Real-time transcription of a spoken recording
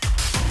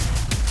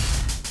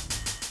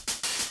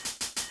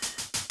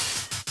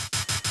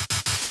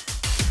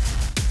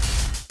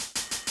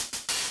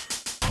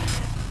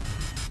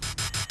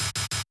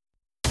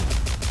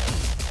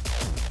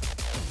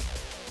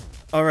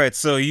All right,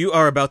 so you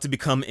are about to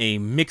become a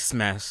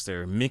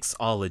mixmaster,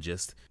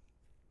 mixologist.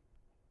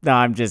 No,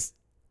 I'm just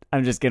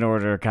gonna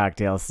order a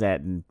cocktail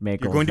set and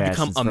make You're old going to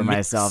become fashions a for mix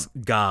myself.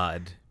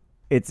 god.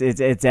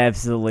 It's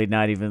absolutely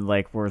not even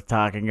like worth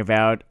talking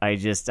about. I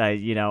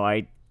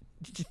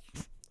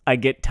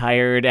get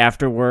tired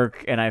after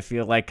work and I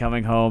feel like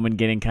coming home and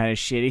getting kind of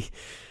shitty.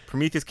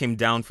 Prometheus came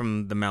down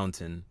from the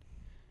mountain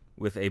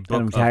with a And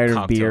book I'm of tired of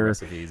cocktail beer.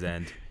 recipes,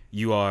 and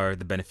you are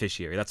the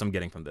beneficiary. That's what I'm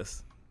getting from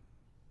this.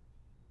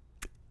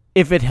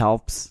 If it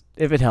helps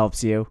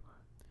you.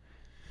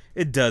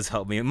 It does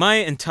help me. My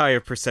entire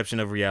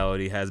perception of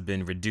reality has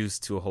been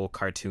reduced to a whole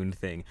cartoon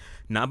thing.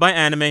 Not by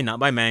anime, not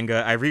by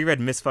manga. I reread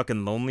Miss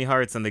Fucking Lonely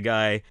Hearts, and the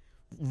guy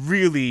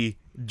really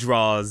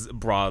draws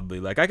broadly.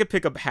 Like, I could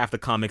pick up half the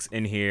comics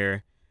in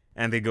here,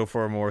 and they go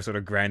for a more sort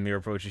of granular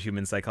approach to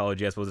human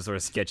psychology as opposed to sort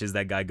of sketches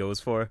that guy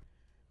goes for.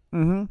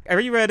 Mm-hmm. I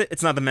reread,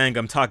 it's not the manga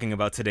I'm talking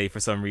about today for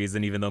some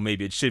reason, even though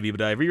maybe it should be,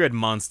 but I reread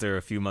Monster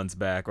a few months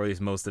back, or at least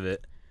most of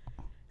it.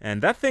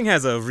 And that thing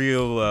has a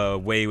real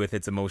way with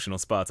its emotional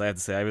spots, I have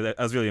to say.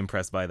 I was really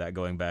impressed by that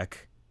going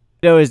back.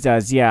 It always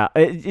does, yeah.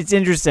 It's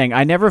interesting.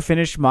 I never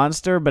finished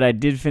Monster, but I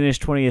did finish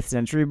 20th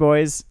Century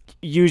Boys.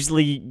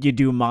 Usually you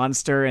do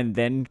Monster and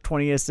then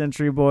 20th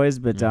Century Boys,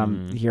 but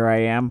here I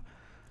am.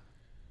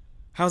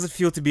 How does it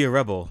feel to be a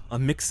rebel? A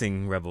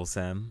mixing rebel,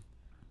 Sam?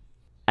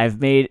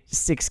 I've made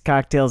 6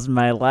 cocktails in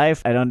my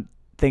life. I don't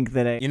think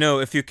that I... You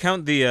know, if you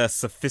count the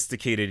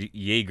sophisticated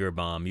Jaeger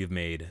bomb, you've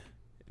made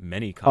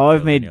many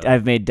cocktails.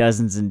 I've made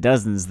dozens and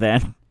dozens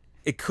then.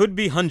 It could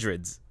be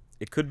hundreds.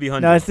 It could be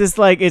hundreds. No,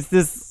 it's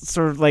this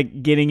sort of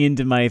like getting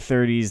into my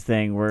 30s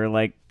thing where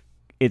like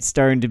it's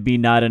starting to be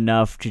not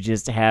enough to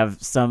just have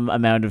some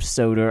amount of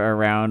soda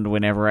around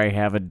whenever I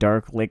have a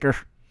dark liquor.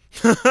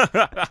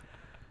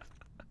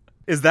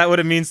 Is that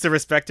what it means to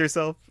respect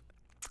yourself?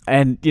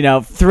 And,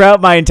 throughout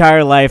my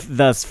entire life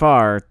thus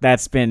far,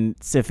 that's been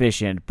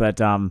sufficient. But,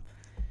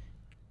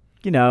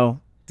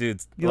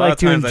 Dude, you a lot like of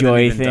to times enjoy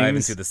I didn't even dive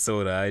things. into the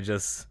soda.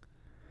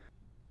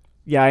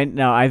 Yeah, I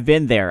know. I've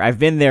been there. I've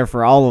been there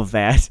for all of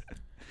that.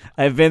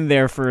 I've been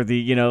there for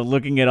the,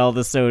 looking at all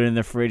the soda in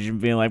the fridge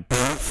and being like,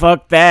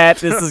 fuck that.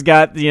 This has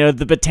got, the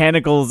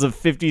botanicals of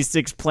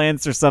 56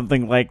 plants or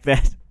something like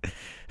that.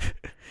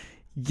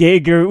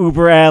 Jaeger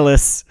Uber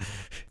Alice.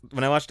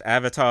 When I watched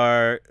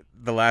Avatar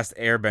The Last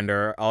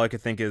Airbender, all I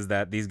could think is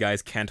that these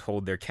guys can't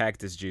hold their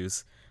cactus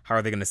juice. How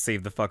are they going to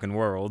save the fucking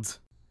world?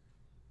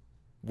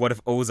 What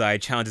if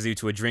Ozai challenges you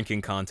to a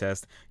drinking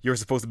contest? You're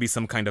supposed to be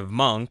some kind of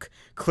monk,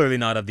 clearly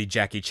not of the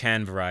Jackie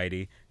Chan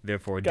variety,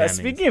 therefore damning.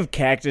 Speaking of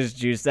cactus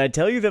juice, did I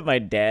tell you that my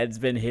dad's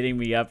been hitting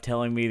me up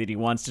telling me that he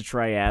wants to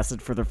try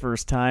acid for the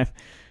first time?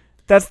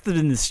 That's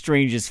been the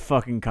strangest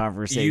fucking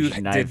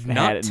conversation I've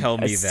had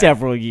in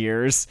several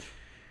years.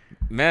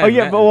 Man, oh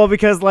yeah, but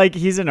because like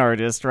he's an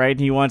artist, right? And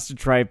he wants to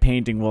try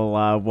painting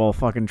while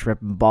fucking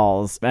tripping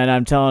balls. And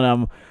I'm telling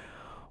him,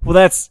 well,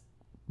 that's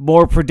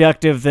more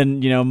productive than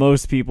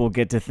most people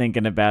get to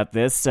thinking about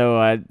this.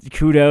 So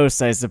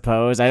kudos, I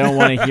suppose. I don't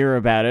want to hear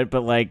about it,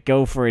 but like,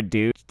 go for it,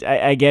 dude.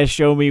 I guess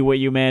show me what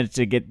you managed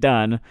to get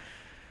done.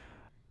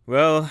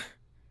 Well,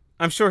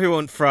 I'm sure he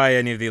won't fry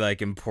any of the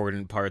like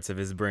important parts of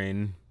his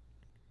brain.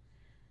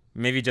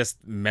 Maybe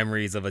just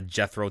memories of a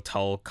Jethro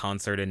Tull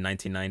concert in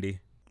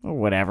 1990. Or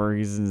whatever.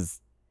 He's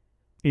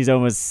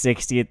almost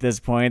 60 at this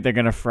point. They're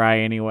gonna fry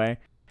anyway.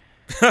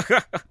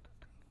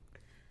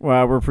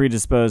 Well, we're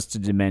predisposed to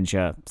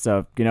dementia,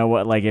 so you know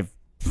what? Like, if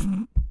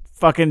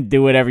fucking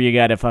do whatever you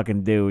gotta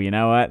fucking do. You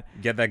know what?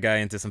 Get that guy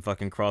into some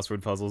fucking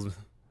crossword puzzles.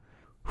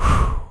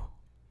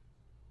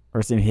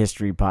 Or some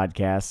history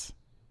podcasts.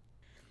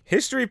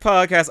 History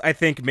podcasts, I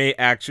think, may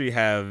actually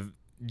have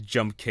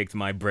jump kicked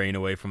my brain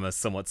away from a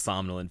somewhat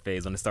somnolent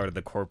phase when I started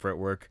the corporate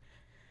work.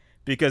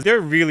 Because there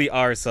really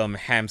are some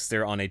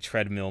hamster on a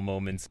treadmill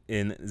moments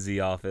in the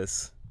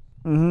office.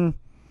 Mm-hmm.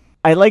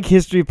 I like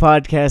history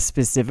podcasts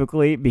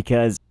specifically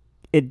because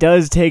it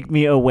does take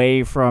me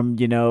away from,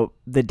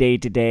 the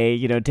day-to-day.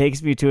 It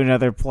takes me to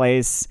another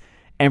place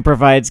and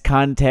provides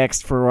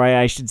context for why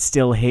I should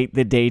still hate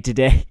the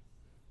day-to-day.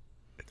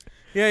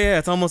 Yeah,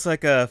 it's almost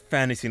like a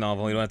fantasy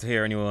novel. You don't have to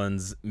hear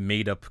anyone's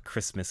made-up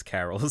Christmas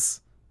carols.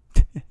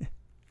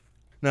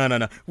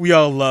 No. We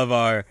all love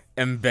our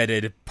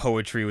embedded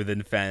poetry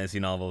within fantasy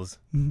novels.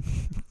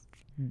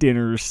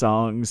 Dinner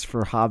songs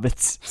for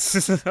hobbits.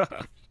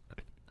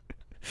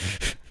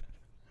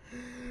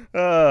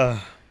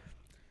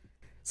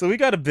 So we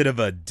got a bit of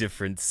a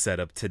different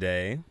setup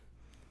today.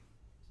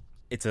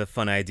 It's a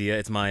fun idea.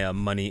 It's my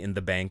money in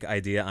the bank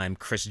idea. I'm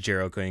Chris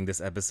Jerichoing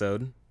this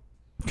episode.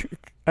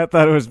 I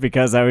thought it was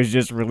because I was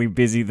just really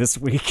busy this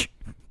week.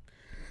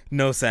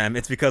 No, Sam.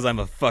 It's because I'm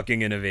a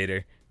fucking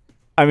innovator.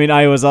 I mean,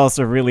 I was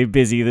also really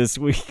busy this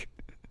week.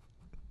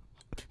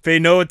 Pay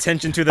no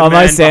attention to the Am man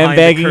I behind the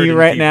sandbagging curtain, you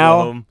right people now?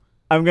 at home.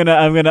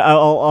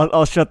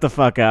 I'll shut the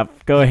fuck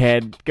up. Go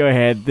ahead.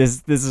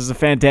 This is a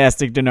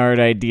fantastic Denard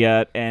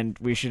idea, and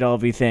we should all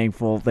be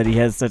thankful that he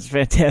has such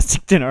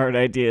fantastic Denard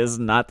ideas,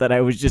 not that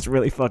I was just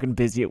really fucking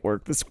busy at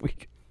work this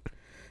week.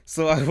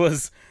 So I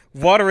was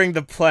watering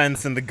the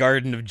plants in the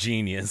Garden of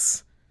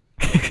Genius.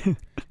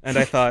 And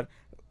I thought,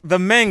 the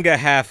manga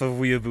half of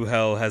Weeaboo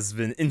Hell has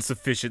been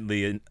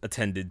insufficiently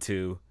attended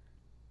to.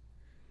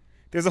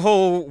 There's a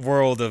whole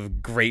world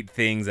of great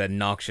things and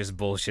noxious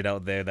bullshit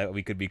out there that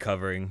we could be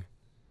covering.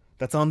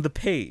 That's on the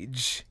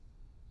page.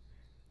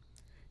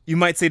 You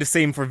might say the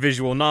same for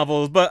visual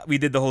novels, but we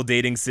did the whole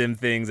dating sim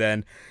things,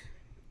 and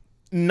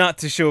not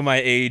to show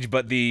my age,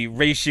 but the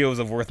ratios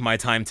of worth my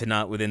time to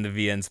not within the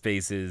VN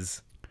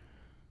spaces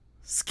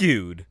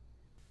skewed.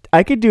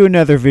 I could do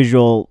another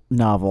visual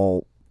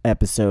novel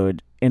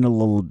episode in a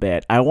little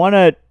bit. I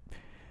want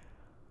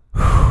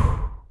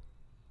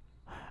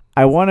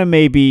to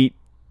maybe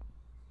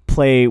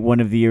play one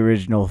of the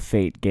original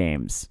Fate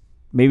games.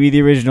 Maybe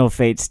the original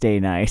Fate Stay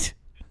Night.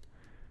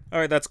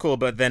 Alright, that's cool,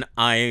 but then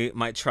I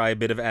might try a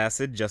bit of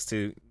acid just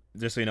so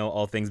you know,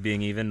 all things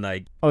being even,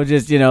 like... Oh,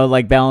 just,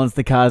 like balance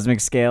the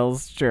cosmic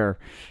scales? Sure.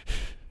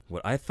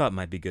 What I thought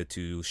might be good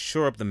to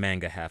shore up the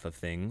manga half of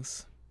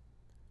things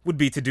would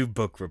be to do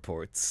book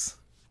reports.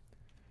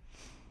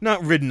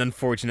 Not written,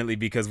 unfortunately,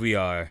 because we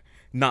are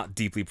not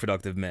deeply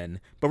productive men,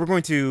 but we're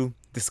going to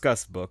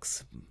discuss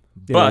books.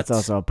 Yeah, but that's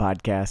also a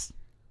podcast.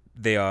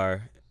 They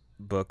are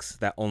books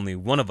that only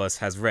one of us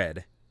has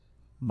read.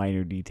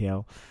 Minor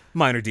detail.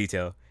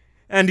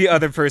 And the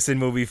other person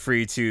will be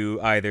free to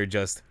either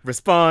just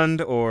respond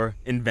or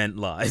invent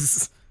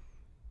lies.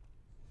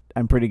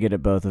 I'm pretty good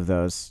at both of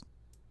those.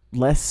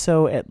 Less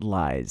so at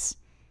lies.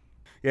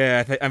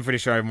 Yeah, I'm pretty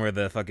sure I'm where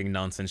the fucking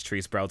nonsense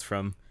tree sprouts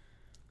from.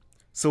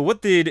 So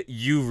what did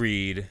you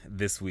read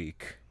this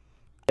week?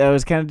 I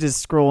was kind of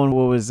just scrolling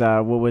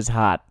what was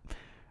hot,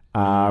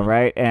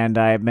 right? And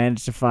I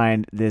managed to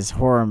find this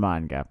horror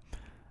manga.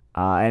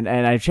 And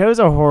I chose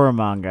a horror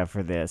manga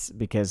for this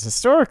because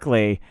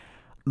historically,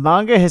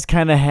 manga has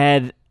kind of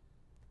had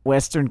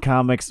Western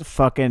comics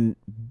fucking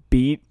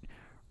beat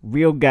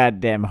real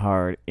goddamn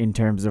hard in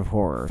terms of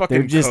horror.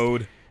 Fucking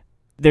code.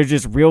 They're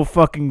just real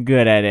fucking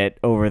good at it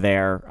over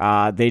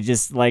there. They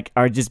just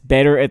are just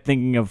better at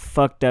thinking of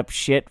fucked up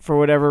shit for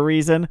whatever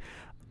reason.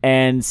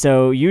 And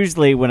so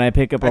usually when I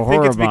pick up a horror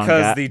manga, I think it's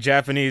because the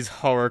Japanese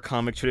horror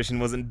comic tradition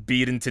wasn't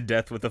beaten to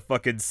death with a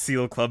fucking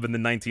SEAL Club in the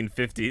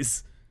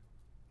 1950s.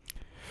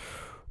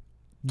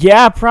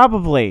 Yeah,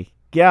 probably.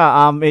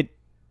 Yeah,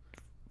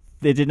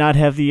 they did not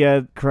have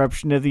the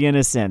corruption of the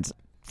innocent.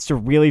 It's a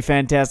really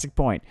fantastic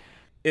point.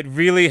 It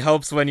really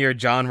helps when your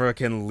genre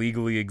can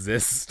legally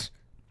exist.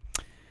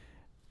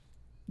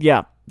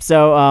 Yeah.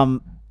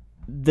 So,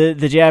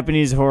 the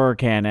Japanese horror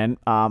canon,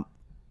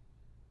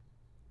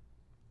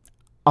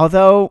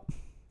 although,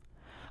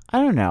 I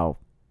don't know,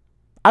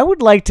 I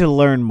would like to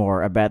learn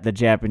more about the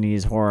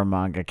Japanese horror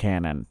manga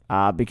canon,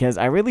 because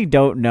I really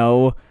don't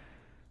know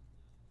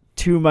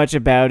too much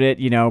about it,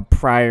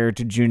 prior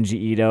to Junji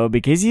Ito,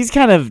 because he is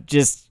kind of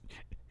just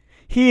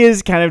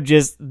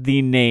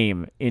the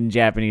name in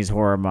Japanese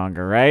horror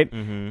manga, right?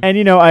 Mm-hmm.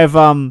 And,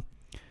 I've,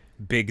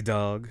 Big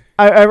Dog.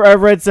 I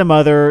read some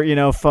other,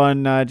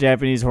 fun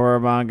Japanese horror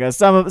manga.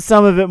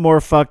 Some of it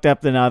more fucked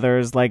up than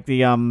others, like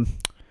the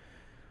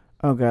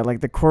like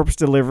the Corpse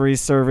Delivery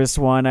Service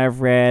one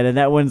I've read, and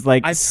that one's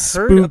like I've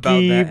spooky, heard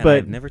about that, but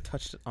I've never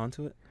touched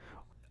onto it.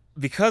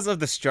 Because of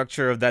the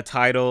structure of that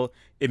title,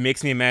 it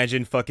makes me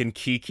imagine fucking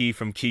Kiki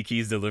from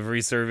Kiki's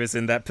Delivery Service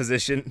in that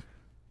position.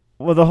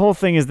 Well, the whole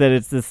thing is that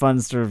it's this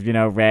fun sort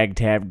of,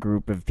 ragtag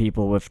group of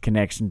people with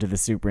connection to the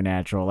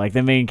supernatural. Like,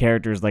 the main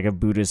character is like a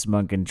Buddhist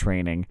monk in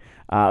training.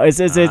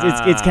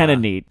 It's kind of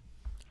neat.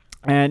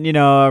 And,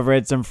 I've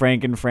read some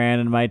Frank and Fran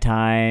in my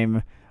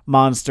time.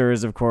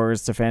 Monsters, of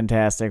course, a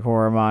fantastic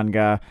horror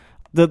manga.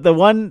 The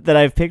one that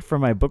I've picked for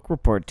my book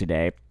report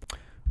today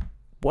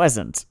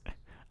wasn't.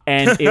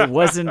 And it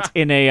wasn't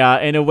in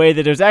a way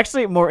that it was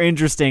actually more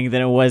interesting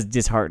than it was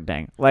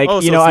disheartening. Like,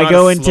 I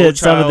go into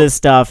some of this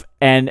stuff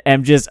and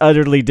am just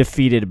utterly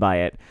defeated by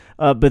it.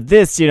 But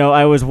this,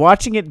 I was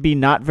watching it be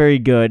not very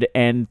good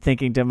and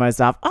thinking to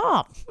myself,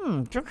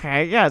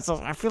 okay, yeah, so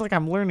I feel like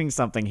I'm learning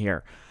something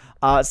here.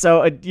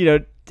 So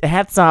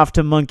hats off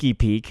to Monkey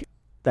Peak.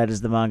 That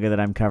is the manga that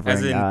I'm covering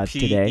today. As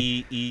in today.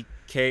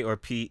 P-E-E-K or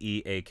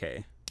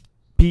P-E-A-K?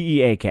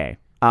 P-E-A-K.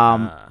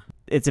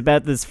 It's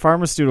about this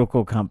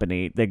pharmaceutical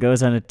company that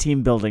goes on a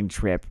team building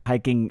trip,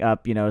 hiking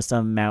up,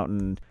 some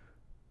mountain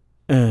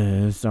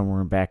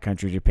somewhere in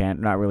backcountry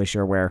Japan. Not really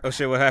sure where. Oh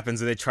shit, what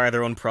happens? Do they try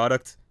their own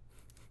product?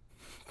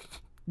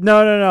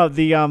 No.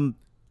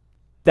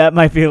 That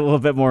might be a little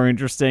bit more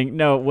interesting.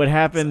 No, what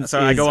happens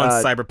Sorry, is... I go on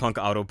cyberpunk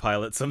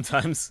autopilot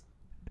sometimes.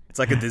 It's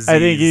like a disease. I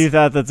think you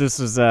thought that this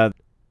was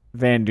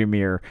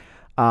Vandermeer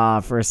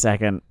for a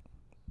second.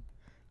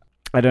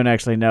 I don't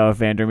actually know if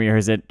Vandermeer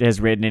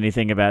has written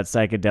anything about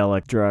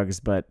psychedelic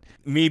drugs, but...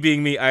 Me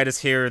being me, I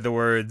just hear the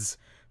words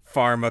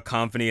pharma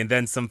company and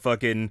then some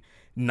fucking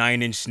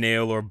Nine Inch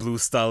Nail or Blue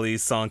Stahli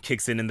song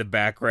kicks in the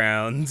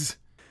background.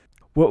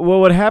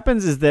 What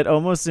happens is that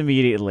almost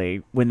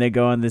immediately when they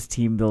go on this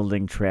team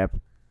building trip,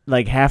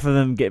 like half of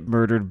them get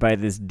murdered by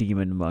this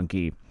demon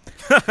monkey.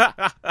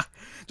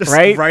 Just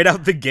right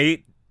out the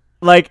gate.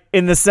 Like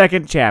in the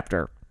second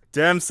chapter.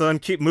 Damn, son,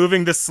 keep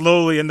moving this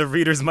slowly and the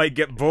readers might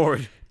get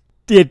bored.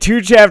 Yeah,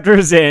 2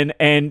 chapters in,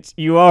 and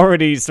you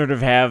already sort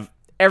of have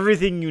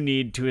everything you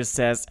need to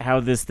assess how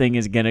this thing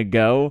is going to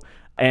go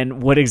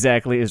and what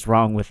exactly is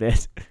wrong with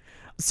it.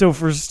 So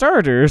for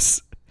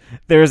starters,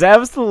 there's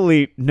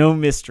absolutely no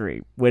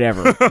mystery,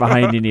 whatever,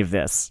 behind any of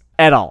this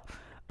at all.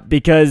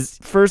 Because,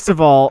 first of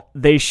all,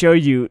 they show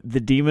you the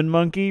demon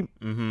monkey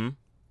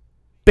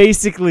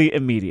basically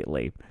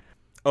immediately.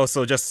 Oh,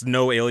 so just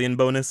no alien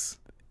bonus?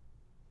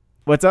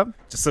 What's up?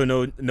 Just so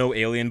no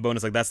alien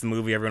bonus, like that's the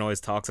movie everyone always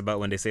talks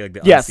about when they say like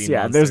the Yes, unseen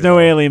yeah, monsters. there's no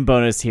alien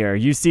bonus here.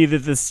 You see that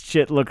this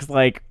shit looks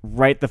like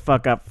right the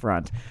fuck up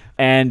front.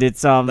 And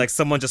it's like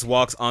someone just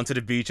walks onto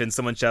the beach and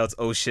someone shouts,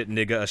 "Oh shit,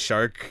 nigga, a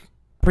shark."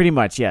 Pretty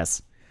much,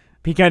 yes.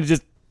 He kind of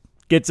just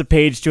gets a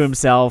page to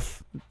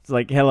himself. It's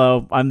like,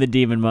 "Hello, I'm the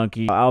demon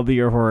monkey. I'll be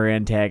your horror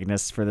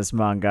antagonist for this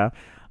manga."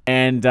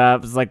 And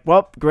it's like,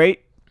 "Well,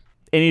 great.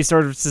 Any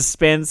sort of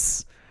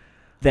suspense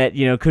that,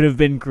 could have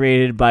been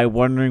created by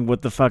wondering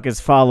what the fuck is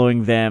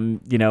following them,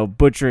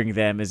 butchering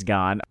them is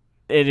gone."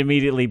 It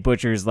immediately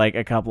butchers, like,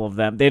 a couple of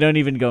them. They don't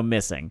even go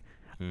missing.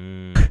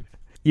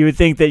 You would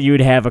think that you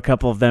would have a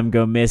couple of them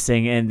go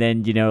missing, and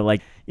then,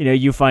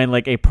 you find,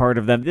 like, a part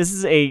of them. This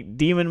is a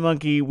demon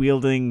monkey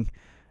wielding,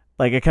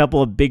 like, a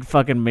couple of big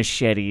fucking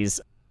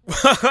machetes.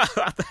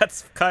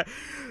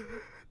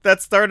 That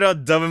started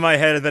out dumb in my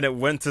head, and then it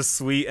went to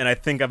sweet, and I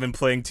think I've been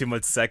playing too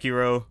much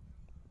Sekiro.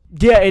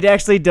 Yeah, it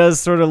actually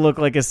does sort of look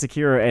like a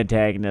Sekiro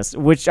antagonist,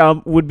 which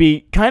would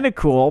be kind of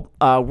cool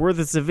were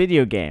this a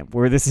video game,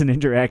 were this an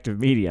interactive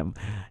medium.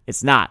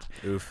 It's not.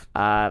 Oof.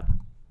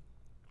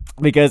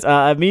 Because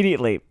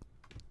immediately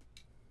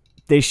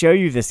they show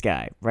you this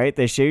guy, right?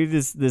 They show you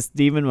this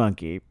demon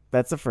monkey.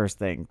 That's the first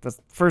thing. That's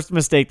the first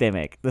mistake they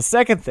make. The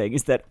second thing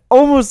is that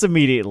almost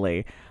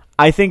immediately,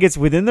 I think it's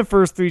within the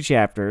first 3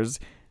 chapters,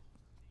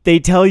 they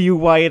tell you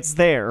why it's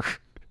there.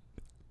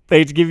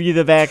 They give you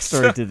the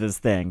backstory to this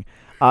thing.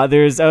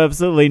 There's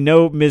absolutely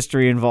no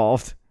mystery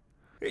involved.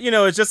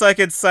 It's just like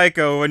in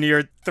Psycho when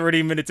you're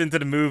 30 minutes into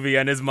the movie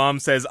and his mom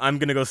says, "I'm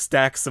gonna go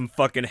stack some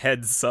fucking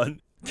heads, son."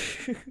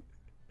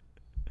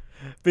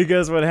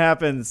 Because what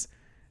happens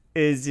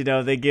is,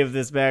 they give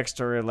this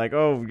backstory like,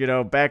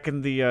 oh, back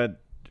in the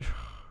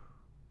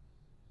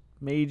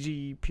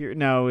Meiji period.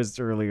 No, it was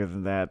earlier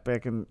than that.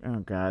 Back in,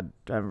 oh god,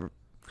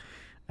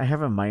 I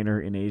have a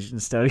minor in Asian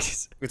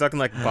studies. We're talking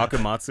like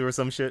Bakumatsu or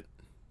some shit.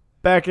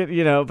 Back in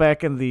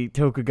the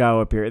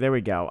Tokugawa period. There we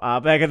go.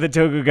 Back in the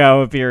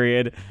Tokugawa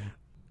period,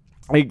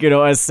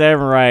 a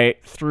samurai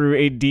threw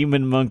a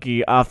demon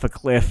monkey off a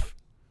cliff.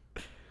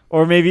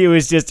 Or maybe it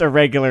was just a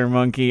regular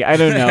monkey. I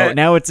don't know.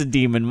 Now it's a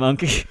demon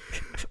monkey.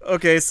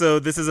 Okay, so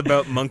this is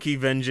about monkey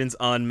vengeance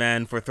on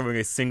man for throwing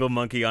a single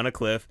monkey on a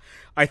cliff.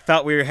 I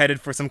thought we were headed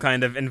for some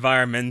kind of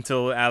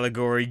environmental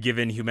allegory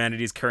given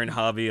humanity's current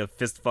hobby of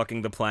fist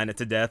fucking the planet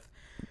to death.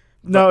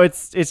 No,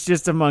 it's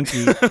just a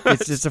monkey.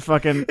 It's just a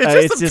fucking.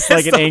 It's just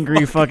like an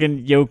angry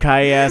fucking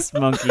yokai ass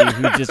monkey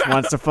who just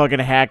wants to fucking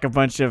hack a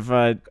bunch of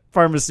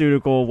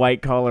pharmaceutical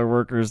white collar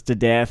workers to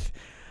death.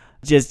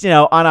 Just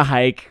on a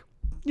hike.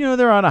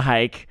 They're on a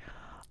hike.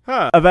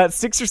 Huh. About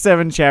 6 or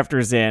 7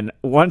 chapters in,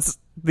 once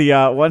the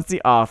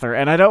author,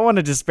 and I don't want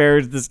to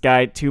disparage this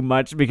guy too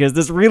much because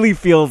this really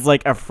feels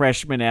like a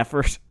freshman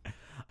effort.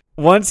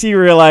 Once he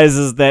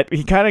realizes that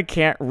he kind of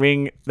can't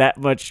wring that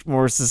much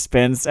more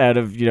suspense out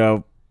of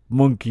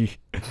monkey,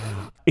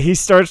 he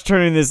starts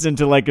turning this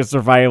into like a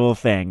survival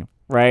thing,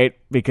 right?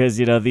 Because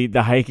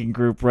the hiking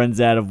group runs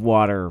out of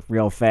water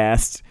real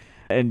fast,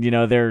 and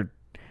they're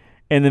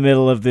in the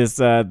middle of this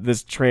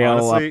trail.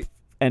 Honestly, up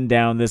and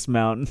down this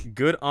mountain.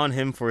 Good on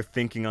him for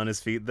thinking on his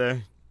feet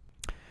there.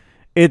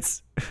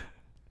 It's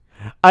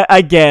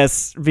I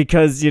guess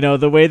because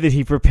the way that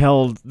he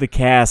propelled the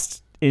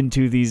cast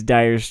into these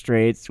dire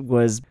straits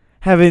was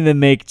having them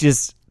make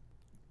just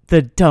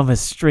the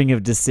dumbest string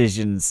of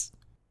decisions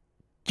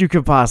you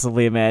could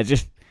possibly imagine.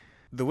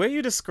 The way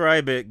you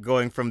describe it,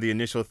 going from the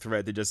initial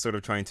threat to just sort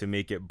of trying to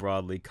make it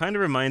broadly, kind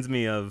of reminds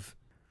me of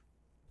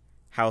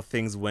how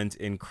things went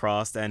in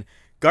Crossed. And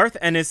Garth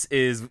Ennis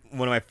is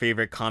one of my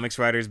favorite comics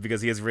writers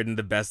because he has written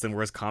the best and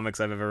worst comics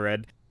I've ever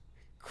read.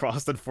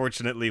 Crossed,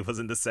 unfortunately, was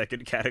in the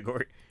second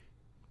category.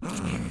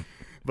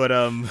 But,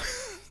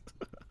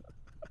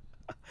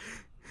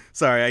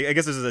 sorry, I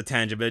guess this is a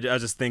tangent, but I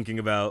was just thinking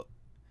about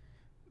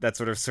that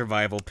sort of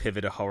survival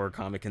pivot a horror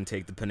comic can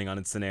take depending on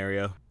its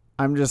scenario.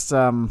 I'm just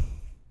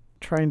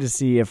trying to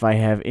see if I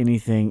have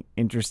anything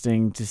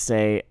interesting to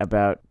say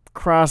about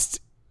Crossed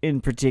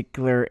in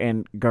particular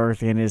and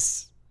Garth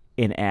Ennis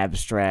in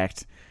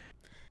abstract.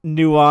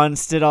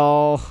 Nuanced at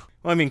all.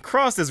 Well, I mean,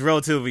 Crossed is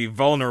relatively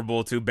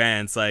vulnerable to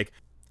bans, like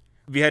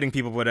beheading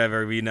people,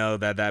 whatever. We know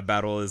that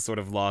battle is sort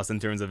of lost in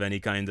terms of any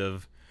kind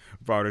of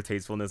broader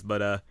tastefulness,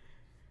 but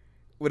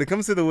when it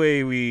comes to the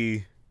way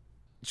we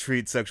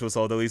treat sexual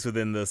assault, at least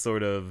within the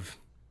sort of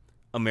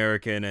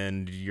American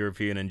and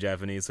European and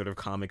Japanese sort of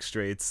comic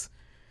straits,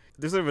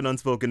 there's sort of an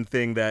unspoken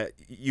thing that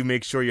you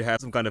make sure you have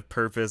some kind of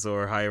purpose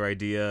or higher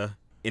idea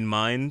in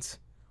mind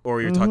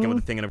or you're talking about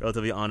the thing in a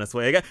relatively honest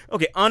way.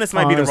 Okay, honest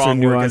might be the Honest or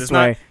wrong word because nuanced it's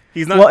not. way.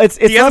 He's not. Well, it's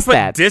he less hasn't put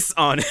that.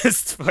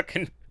 dishonest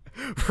fucking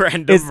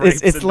random.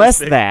 It's less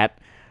that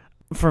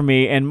for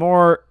me and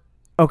more.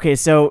 Okay,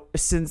 so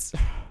since I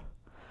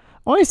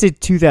want to say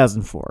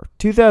 2004,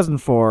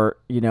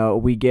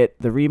 we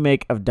get the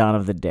remake of Dawn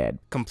of the Dead,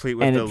 complete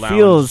with and the it lounge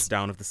feels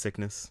down of the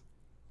sickness.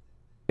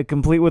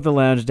 complete with the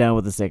lounge down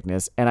with the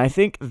sickness, and I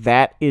think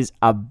that is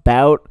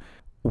about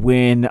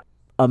when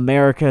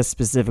America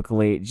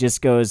specifically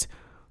just goes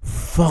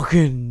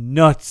fucking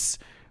nuts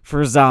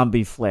for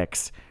zombie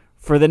flicks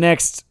for the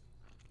next.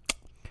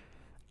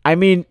 I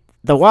mean,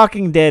 The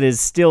Walking Dead is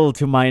still,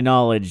 to my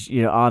knowledge,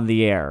 on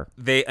the air.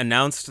 They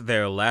announced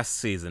their last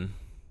season.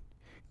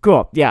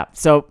 Cool. Yeah.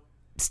 So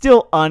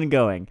still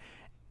ongoing.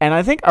 And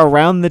I think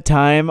around the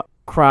time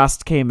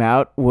Crossed came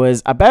out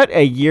was about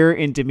a year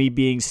into me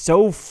being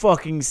so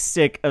fucking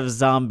sick of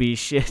zombie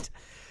shit.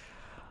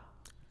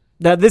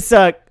 Now this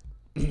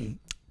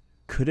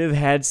could have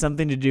had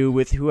something to do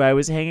with who I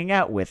was hanging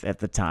out with at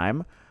the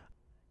time.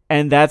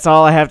 And that's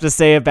all I have to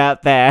say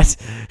about that.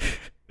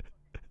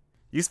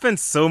 You spend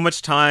so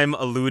much time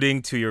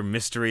alluding to your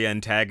mystery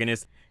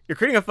antagonist. You're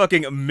creating a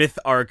fucking myth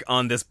arc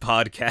on this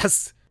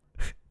podcast.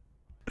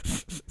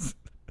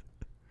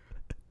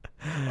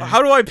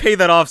 How do I pay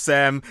that off,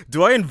 Sam?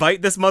 Do I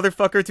invite this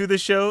motherfucker to the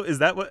show? Is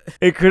that what?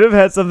 It could have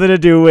had something to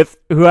do with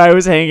who I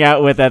was hanging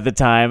out with at the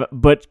time,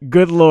 but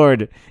good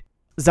lord.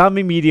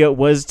 Zombie media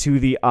was to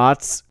the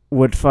aughts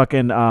what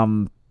fucking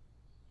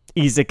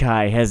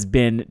isekai has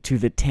been to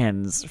the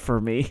tens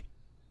for me.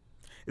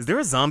 Is there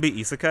a zombie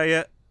isekai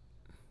yet?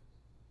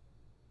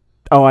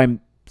 Oh,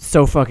 I'm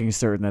so fucking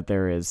certain that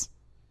there is.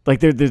 Like,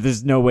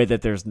 there's no way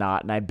that there's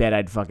not, and I bet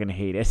I'd fucking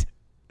hate it.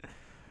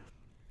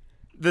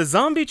 The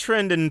zombie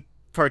trend in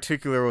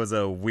particular was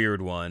a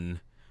weird one.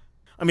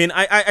 I mean,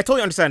 I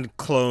totally understand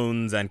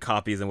clones and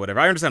copies and whatever.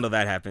 I understand how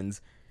that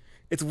happens.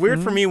 It's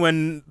weird for me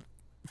when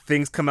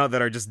things come out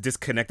that are just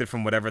disconnected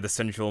from whatever the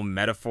central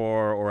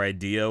metaphor or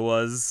idea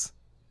was.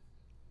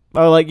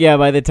 Oh, like, yeah,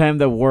 by the time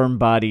the Warm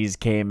Bodies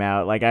came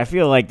out, like, I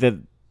feel like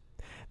the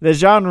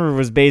genre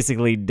was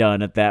basically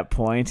done at that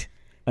point.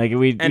 Like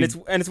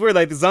it's weird.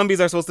 Like the zombies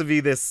are supposed to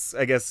be this,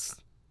 I guess,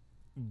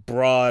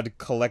 broad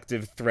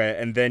collective threat,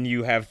 and then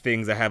you have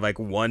things that have like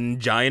one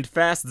giant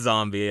fast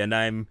zombie, and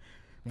I'm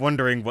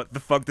wondering what the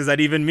fuck does that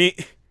even mean?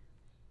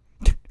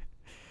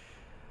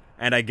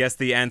 And I guess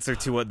the answer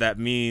to what that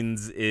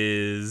means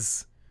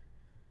is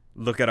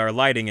look at our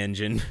lighting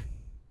engine.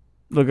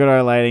 Look at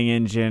our lighting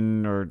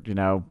engine, or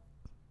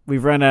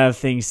we've run out of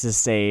things to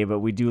say, but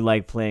we do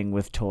like playing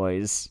with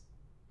toys.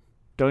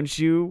 Don't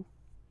you?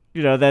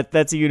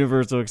 That's a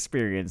universal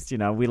experience.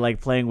 We like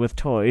playing with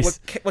toys.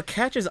 What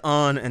catches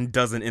on and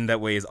doesn't in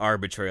that way is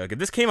arbitrary. Like, if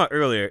this came out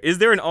earlier, is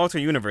there an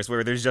alternate universe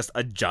where there's just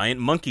a giant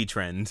monkey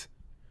trend?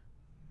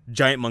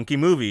 Giant monkey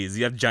movies.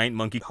 You have giant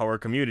monkey horror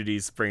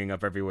communities springing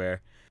up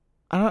everywhere.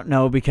 I don't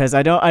know, because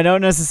I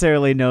don't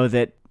necessarily know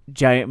that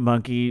giant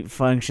monkey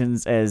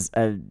functions as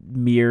a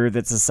mirror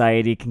that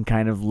society can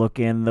kind of look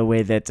in the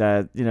way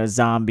that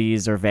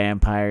zombies or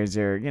vampires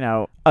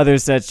or other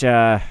such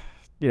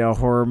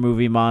horror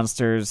movie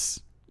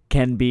monsters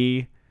can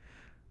be.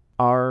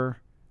 Are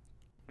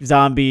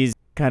zombies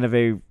kind of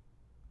a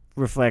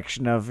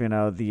reflection of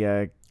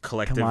the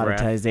collective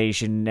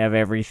commoditization wrath of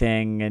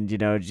everything, and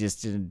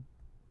just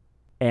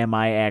am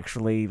I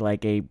actually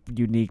like a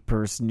unique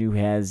person who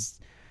has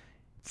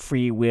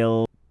free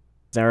will,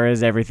 or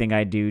is everything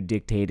I do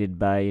dictated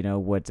by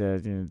what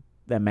the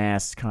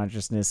mass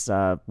consciousness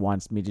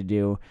wants me to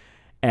do?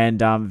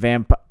 And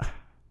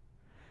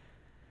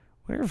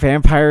what are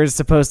vampires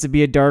supposed to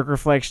be a dark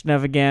reflection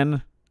of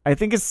again? I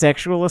think it's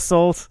sexual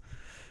assault.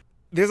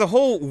 There's a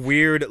whole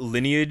weird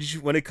lineage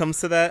when it comes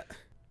to that.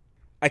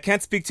 I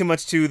can't speak too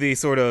much to the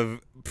sort of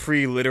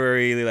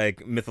pre-literary,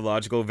 like,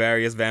 mythological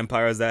various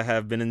vampires that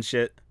have been in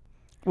shit.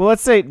 Well,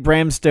 let's say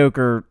Bram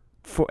Stoker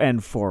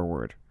and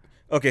forward.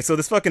 Okay, so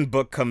this fucking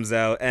book comes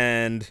out,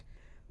 and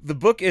the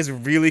book is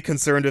really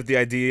concerned with the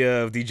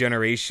idea of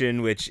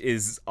degeneration, which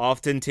is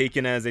often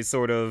taken as a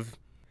sort of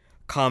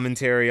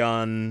commentary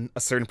on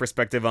a certain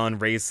perspective on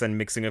race and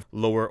mixing of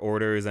lower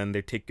orders, and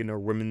they're taking our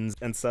women's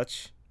and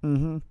such.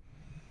 Mm-hmm.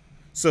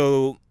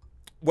 So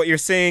what you're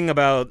saying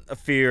about a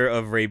fear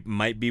of rape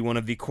might be one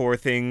of the core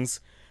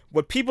things.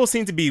 What people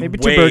seem to be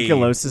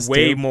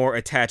way more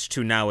attached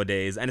to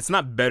nowadays, and it's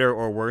not better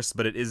or worse,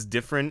 but it is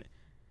different,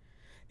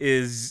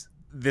 is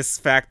this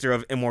factor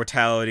of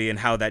immortality and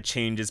how that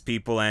changes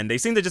people, and they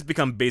seem to just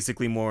become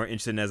basically more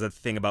interested in as a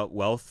thing about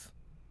wealth.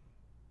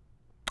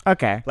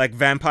 Okay. Like,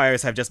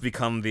 vampires have just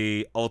become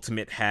the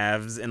ultimate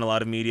haves in a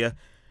lot of media.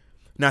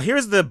 Now,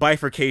 here's the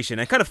bifurcation.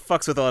 It kind of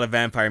fucks with a lot of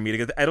vampire media,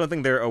 because I don't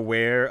think they're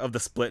aware of the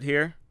split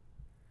here.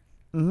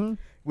 Mm-hmm.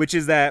 Which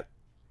is that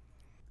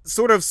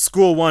sort of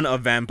school 1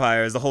 of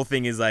vampires, the whole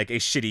thing is like a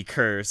shitty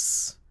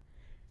curse.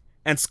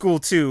 And school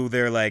 2,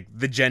 they're like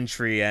the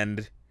gentry,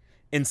 and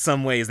in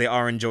some ways they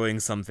are enjoying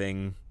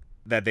something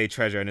that they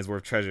treasure and is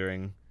worth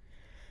treasuring.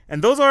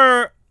 And those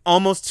are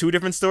almost two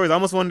different stories. I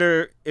almost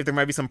wonder if there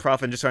might be some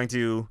prophet just trying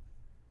to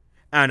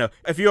I don't know.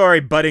 If you are a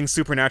budding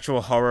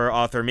supernatural horror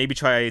author, maybe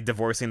try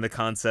divorcing the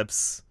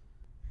concepts,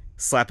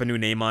 slap a new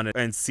name on it,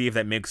 and see if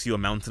that makes you a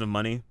mountain of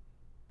money.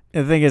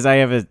 The thing is, I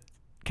have a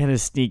kind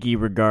of sneaky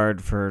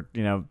regard for,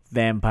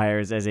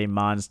 vampires as a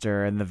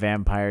monster and the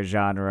vampire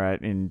genre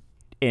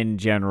in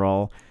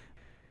general.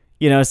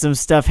 Some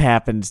stuff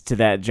happened to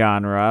that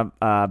genre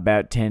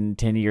about 10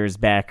 years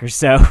back or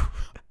so.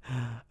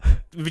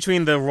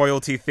 Between the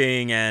royalty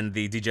thing and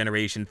the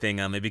degeneration thing,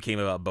 it became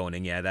about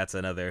boning. Yeah, that's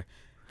another.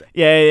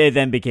 Yeah, it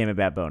then became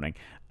about boning.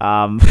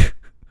 Oh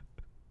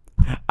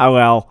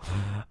well.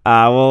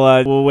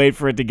 We'll wait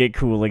for it to get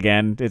cool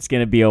again. It's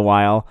gonna be a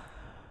while.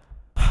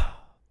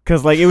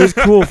 Cause it was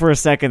cool for a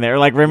second there.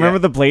 Remember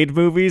the Blade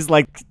movies?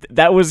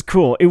 That was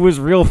cool. It was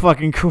real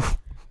fucking cool.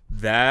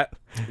 That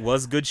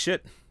was good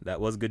shit.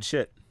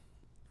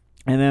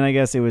 And then I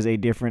guess it was a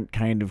different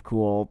kind of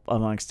cool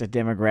amongst a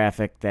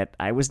demographic that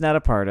I was not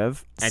a part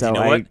of. And so you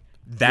know what?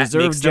 That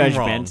reserve makes them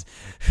judgment.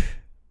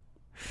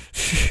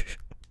 Wrong.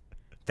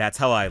 That's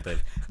how I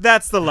live.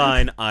 That's the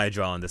line I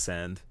draw in the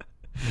sand.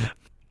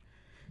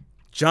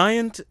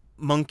 Giant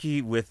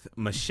monkey with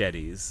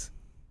machetes.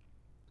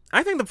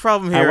 I think the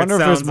problem here. I wonder if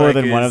there's more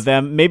than one of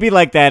them. Maybe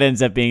that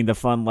ends up being the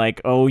fun,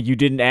 oh, you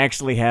didn't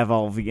actually have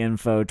all the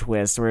info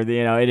twist, where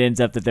it ends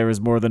up that there was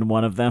more than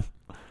one of them.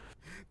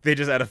 They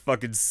just had a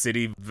fucking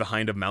city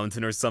behind a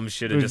mountain or some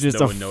shit, and There's just a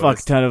no one noticed.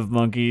 fuck ton of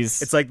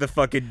monkeys. It's like the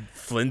fucking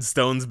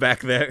Flintstones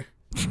back there.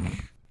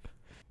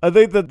 I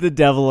think that the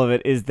devil of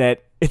it is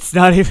that it's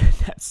not even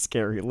that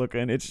scary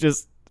looking. It's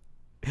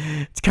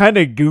kind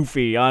of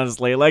goofy,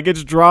 honestly.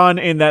 It's drawn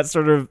in that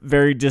sort of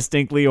very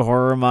distinctly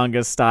horror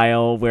manga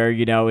style where,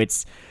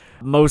 it's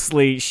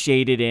mostly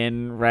shaded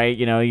in, right?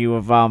 You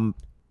have,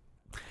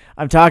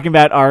 I'm talking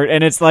about art,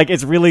 and it's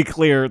really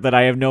clear that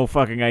I have no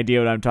fucking idea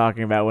what I'm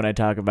talking about when I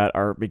talk about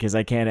art, because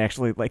I can't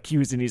actually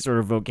use any sort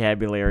of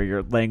vocabulary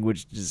or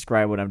language to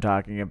describe what I'm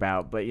talking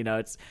about. But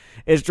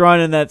it's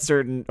drawn in that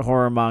certain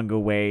horror manga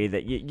way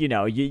that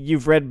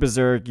you've read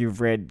Berserk,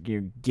 you've read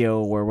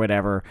Gyo or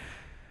whatever.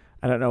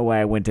 I don't know why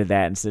I went to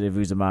that instead of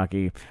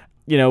Uzumaki.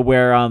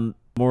 Where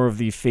more of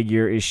the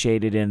figure is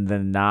shaded in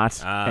than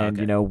not, and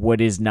okay. What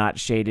is not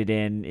shaded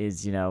in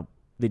is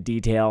the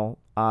detail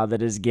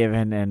that is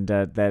given, and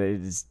that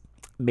it is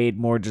made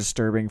more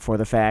disturbing for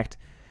the fact.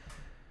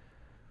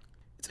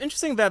 It's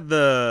interesting that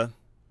the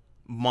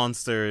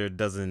monster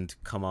doesn't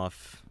come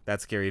off that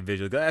scary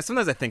visually.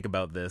 Sometimes I think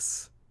about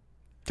this.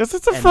 Because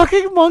it's a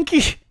fucking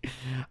monkey.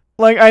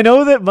 I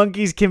know that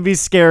monkeys can be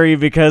scary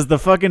because the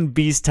fucking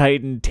Beast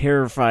Titan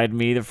terrified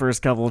me the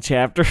first couple of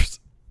chapters.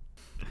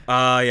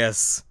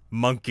 Yes.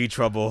 Monkey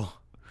trouble.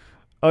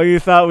 Oh, you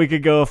thought we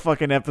could go a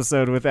fucking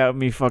episode without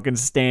me fucking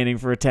standing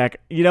for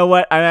attack? You know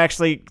what?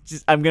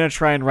 I'm gonna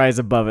try and rise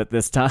above it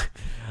this time.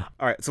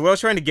 Alright, so what I was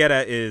trying to get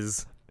at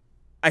is,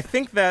 I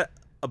think that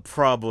a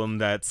problem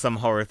that some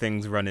horror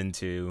things run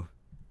into,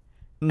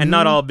 and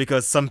not all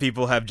because some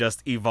people have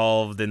just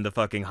evolved in the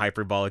fucking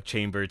hyperbolic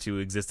chamber to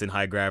exist in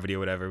high gravity or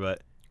whatever,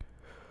 but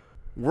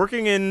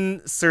working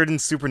in certain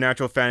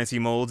supernatural fantasy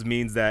molds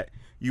means that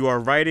you are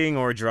writing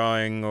or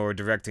drawing or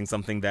directing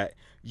something that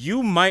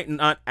you might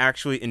not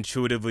actually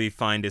intuitively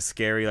find as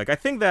scary. I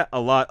think that a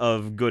lot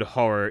of good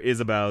horror is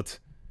about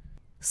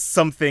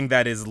something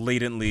that is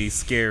latently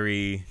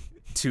scary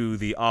to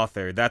the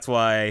author. That's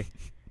why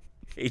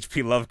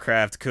H.P.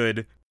 Lovecraft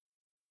could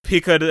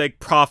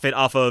profit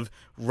off of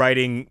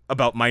writing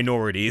about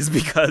minorities,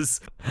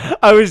 because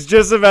I was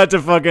just about to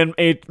fucking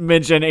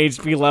mention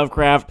H.P.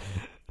 Lovecraft.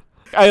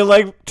 I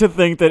like to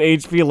think that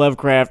H.P.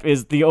 Lovecraft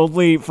is the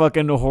only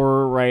fucking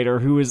horror writer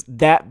who is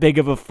that big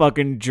of a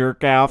fucking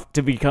jerk-off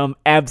to become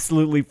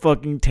absolutely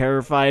fucking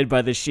terrified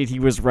by the shit he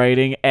was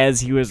writing as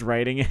he was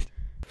writing it.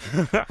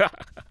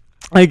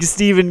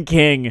 Stephen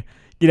King,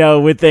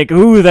 would think,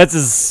 ooh, that's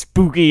a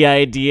spooky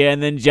idea,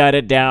 and then jot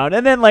it down.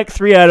 And then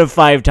 3 out of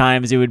 5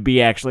 times it would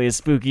be actually a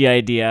spooky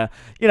idea.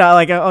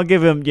 I'll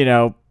give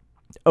him,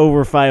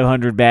 over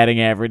 500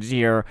 batting average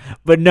here.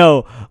 But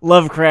no,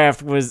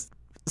 Lovecraft was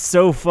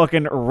so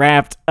fucking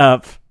wrapped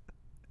up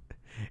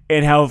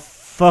in how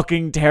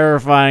fucking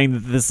terrifying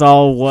this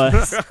all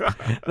was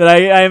that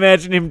I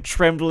imagine him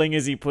trembling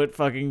as he put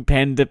fucking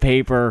pen to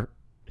paper.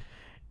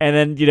 And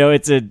then,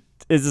 it's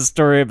a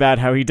story about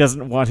how he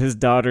doesn't want his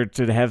daughter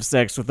to have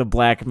sex with a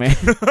black man.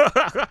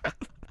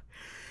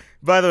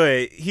 By the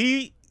way,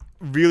 he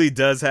really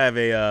does have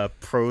a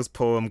prose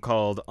poem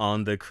called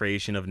On the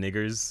Creation of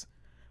Niggers,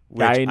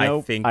 which I know.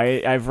 I think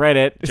I've read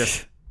it.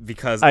 Just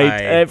because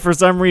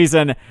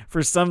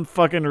for some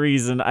fucking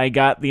reason, I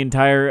got the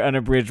entire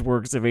unabridged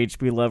works of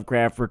H.P.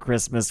 Lovecraft for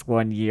Christmas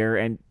one year,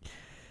 and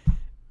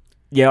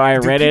I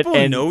read it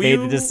and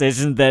made the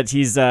decision that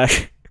he's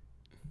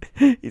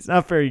he's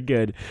not very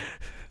good.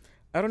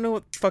 I don't know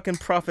what fucking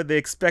profit they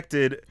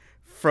expected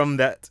from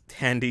that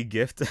handy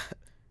gift.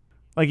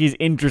 He's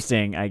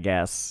interesting, I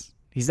guess.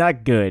 He's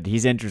not good.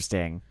 He's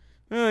interesting.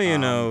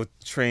 Well,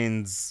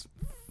 trains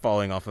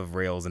falling off of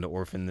rails into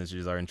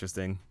orphanages are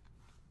interesting.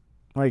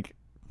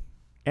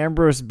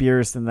 Ambrose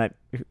Bierce and that...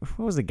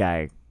 What was the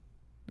guy?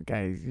 The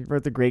guy who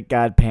wrote The Great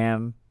God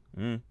Pan.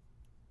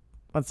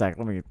 One sec.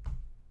 Let me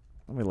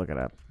look it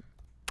up.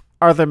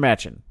 Arthur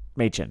Machen.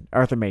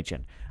 Arthur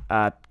Machen.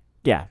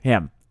 Yeah,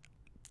 him.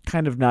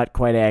 Kind of not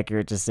quite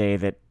accurate to say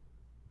that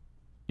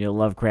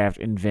Lovecraft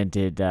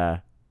invented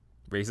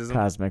Racism?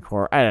 cosmic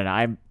horror. I don't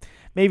know.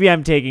 Maybe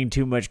I'm taking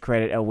too much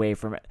credit away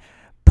from it.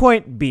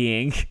 Point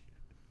being,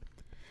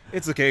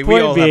 It's okay. We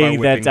all have our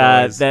whipping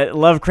boys. that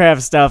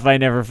Lovecraft stuff I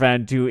never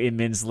found too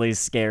immensely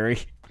scary.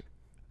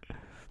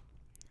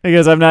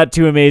 Because I'm not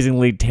too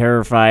amazingly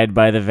terrified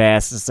by the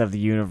vastness of the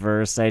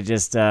universe. I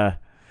just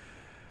it'd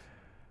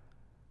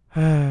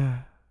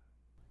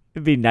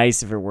be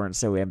nice if it weren't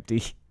so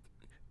empty.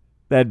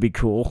 That'd be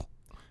cool.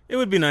 It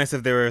would be nice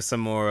if there were some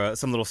more,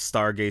 some little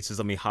stargates just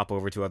let me hop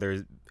over to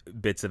other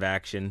bits of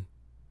action.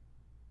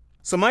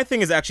 So my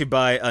thing is actually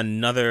by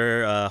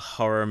another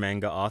horror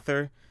manga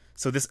author.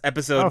 So this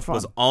episode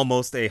was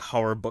almost a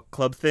horror book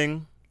club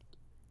thing.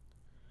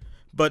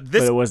 But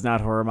it was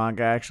not horror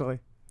manga, actually?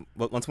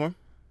 What, once more?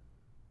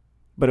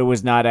 But it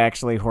was not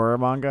actually horror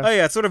manga? Oh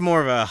yeah, it's sort of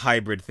more of a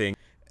hybrid thing.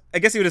 I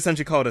guess you would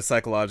essentially call it a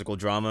psychological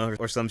drama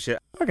or some shit.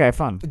 Okay,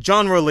 fun.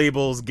 Genre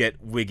labels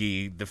get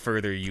wiggy the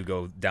further you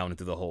go down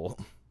into the hole.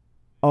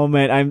 Oh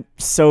man, I'm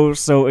so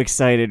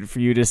excited for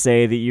you to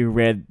say that you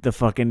read the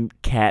fucking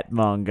cat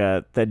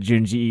manga that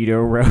Junji Ito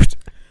wrote.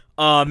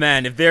 Oh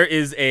man, if there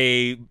is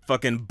a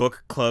fucking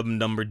book club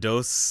number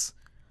dos,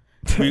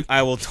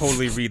 I will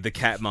totally read the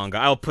cat manga.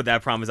 I'll put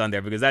that promise on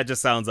there because that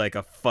just sounds like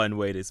a fun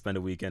way to spend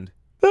a weekend.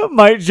 That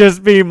might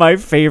just be my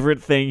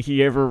favorite thing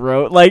he ever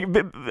wrote. Like,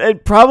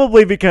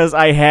 probably because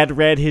I had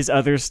read his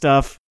other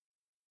stuff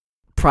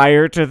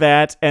prior to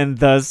that, and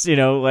thus,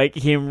 like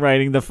him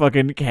writing the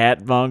fucking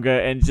cat manga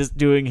and just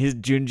doing his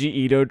Junji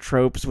Ito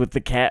tropes with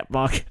the cat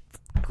manga.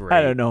 Great.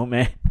 I don't know,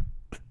 man.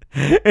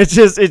 It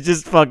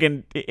just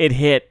fucking, it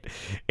hit.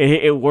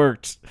 It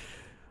worked.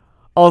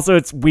 Also,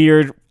 it's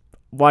weird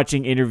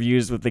watching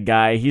interviews with the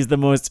guy. He's the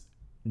most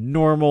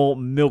normal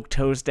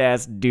milquetoast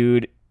ass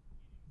dude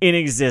in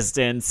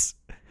existence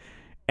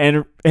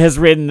and has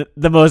written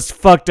the most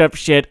fucked up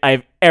shit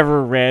I've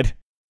ever read.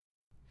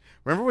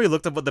 Remember we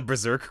looked up what the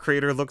Berserk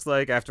creator looks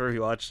like after we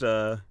watched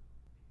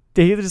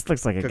He just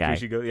looks like a guy.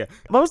 Yeah.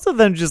 Most of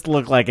them just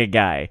look like a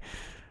guy.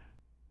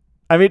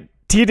 I mean,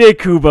 Tide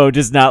Kubo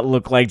does not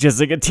look like just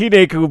like a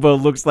Tide Kubo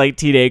looks like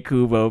Tide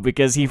Kubo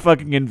because he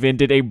fucking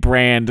invented a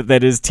brand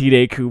that is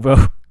Tide Kubo.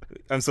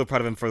 I'm so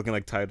proud of him for looking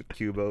like Tide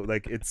Kubo.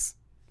 Like it's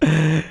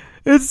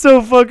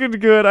so fucking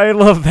good. I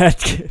love that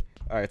kid.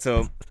 All right,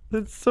 so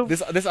this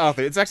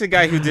author, it's actually a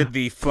guy who did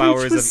the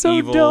Flowers of so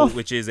Evil, dumb.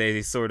 which is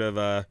a sort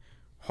of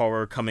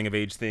horror coming of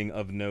age thing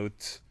of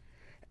note.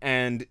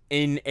 And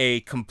in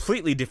a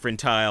completely different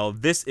tile,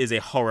 this is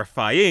a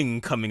horrifying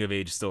coming of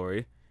age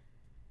story.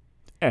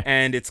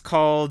 And it's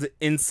called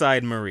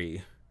Inside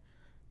Marie.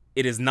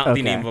 It is not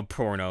the name of a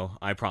porno,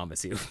 I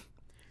promise you.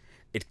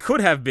 It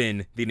could have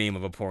been the name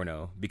of a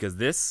porno because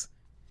this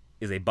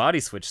is a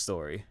body switch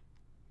story.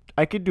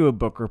 I could do a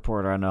book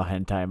report on a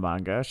hentai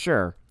manga,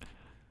 sure.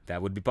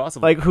 That would be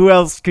possible. Like, who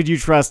else could you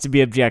trust to be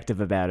objective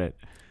about it?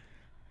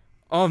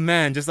 Oh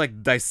man, just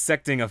like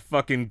dissecting a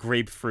fucking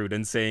grapefruit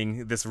and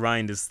saying this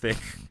rind is thick.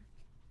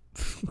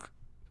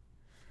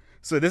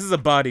 So this is a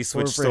body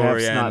switch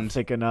story, and not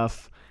thick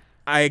enough.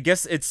 I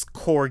guess it's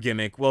core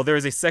gimmick. Well, there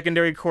is a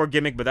secondary core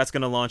gimmick, but that's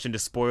going to launch into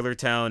Spoiler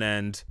Town,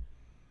 and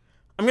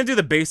I'm going to do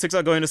the basics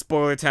of going into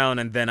Spoiler Town,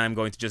 and then I'm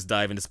going to just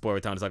dive into Spoiler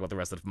Town to talk about the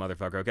rest of the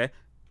motherfucker, okay?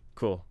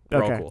 Cool.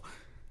 We're all cool.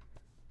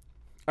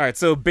 Alright,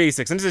 so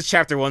basics. And this is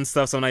chapter 1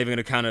 stuff, so I'm not even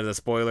going to count it as a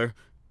spoiler.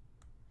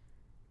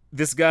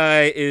 This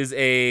guy is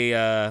a,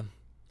 I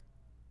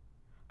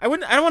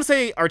don't want to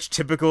say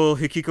archetypical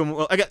hikikomori.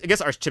 Well, I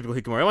guess archetypical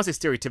hikikomori. I want to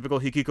say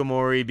stereotypical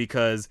hikikomori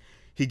because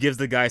he gives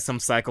the guy some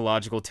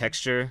psychological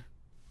texture.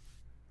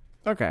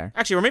 Okay.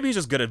 Actually, or maybe he's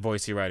just good at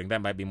voice writing.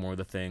 That might be more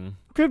the thing.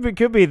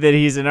 Could be that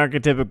he's an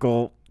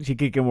archetypical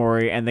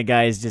hikikomori and the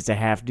guy is just a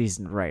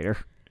half-decent writer.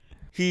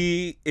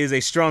 He is a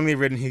strongly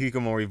written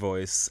hikikomori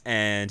voice,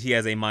 and he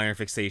has a minor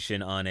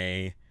fixation on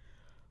a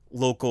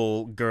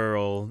local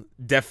girl,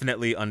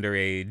 definitely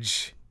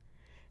underage.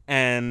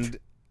 And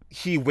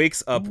he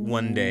wakes up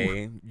one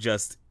day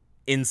just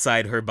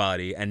inside her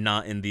body and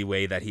not in the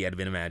way that he had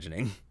been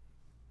imagining.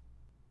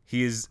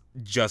 He is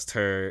just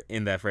her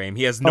in that frame.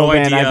 He has no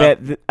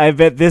idea. I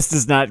bet this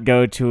does not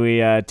go to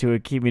a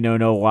Kimi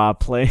no Wa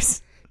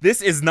place.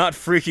 This is not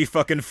Freaky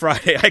fucking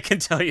Friday, I can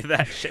tell you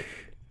that shit.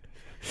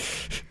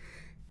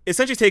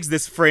 Essentially takes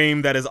this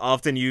frame that is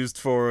often used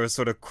for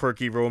sort of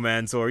quirky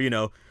romance or,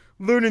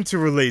 learning to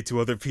relate to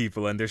other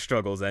people and their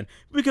struggles, and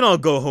we can all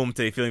go home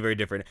today feeling very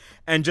different,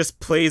 and just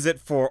plays it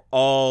for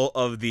all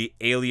of the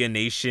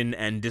alienation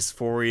and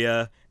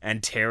dysphoria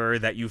and terror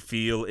that you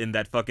feel in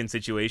that fucking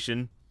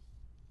situation.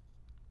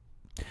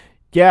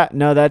 Yeah,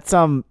 no, that's,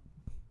 I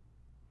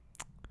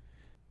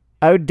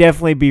would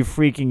definitely be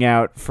freaking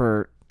out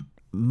for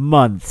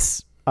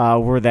months,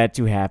 were that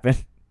to happen.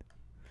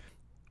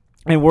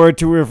 And were it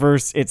to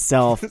reverse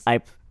itself,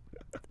 I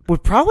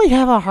would probably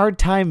have a hard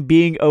time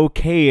being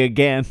okay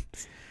again.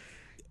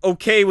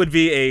 okay would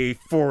be a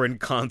foreign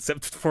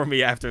concept for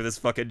me after this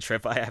fucking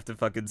trip, I have to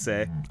fucking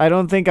say. I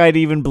don't think I'd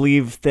even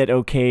believe that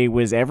okay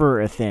was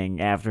ever a thing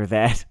after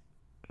that.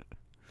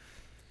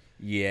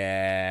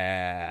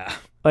 Yeah.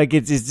 Like,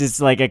 it's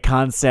just like a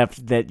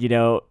concept that, you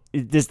know,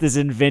 this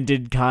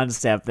invented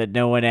concept that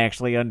no one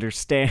actually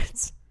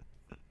understands.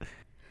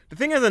 The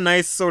thing has a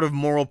nice sort of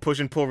moral push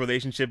and pull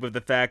relationship with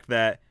the fact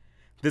that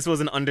this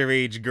was an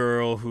underage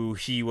girl who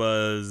he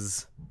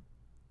was,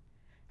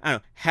 I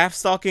don't know, half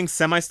stalking,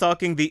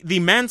 semi-stalking, the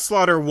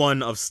manslaughter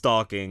one of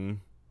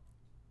stalking.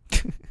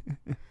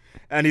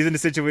 And he's in a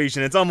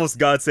situation, it's almost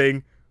God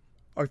saying,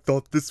 I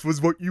thought this was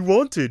what you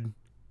wanted.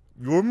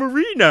 You're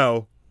Marie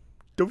now.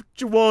 Don't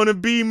you want to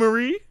be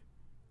Marie?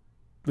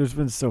 There's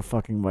been so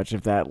fucking much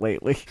of that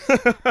lately.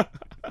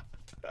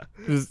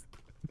 Just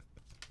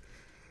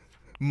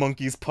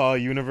Monkey's Paw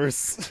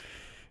universe.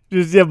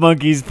 Just a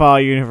monkey's paw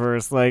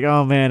universe. Like,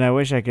 oh man, I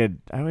wish I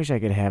could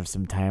have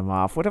some time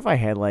off. What if I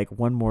had like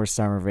one more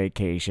summer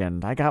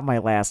vacation? I got my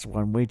last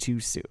one way too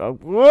soon. Oh,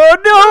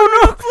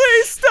 no,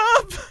 Please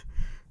stop.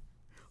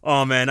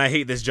 Oh man, I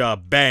hate this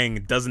job.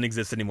 Bang, doesn't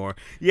exist anymore.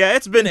 Yeah,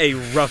 it's been a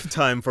rough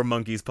time for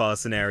Monkey's Paw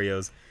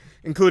scenarios.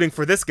 Including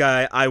for this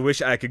guy, I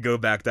wish I could go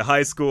back to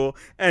high school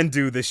and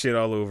do this shit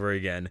all over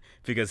again.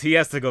 Because he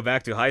has to go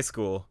back to high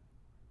school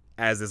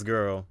as this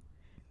girl.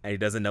 And he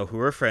doesn't know who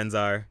her friends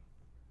are.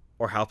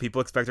 Or how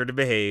people expect her to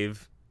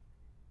behave.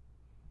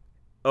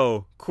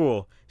 Oh,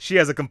 cool. She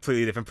has a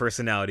completely different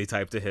personality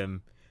type to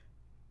him.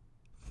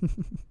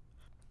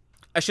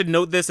 I should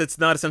note this. It's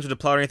not essential to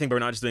plot or anything, but we're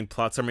not just doing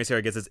plot summaries here.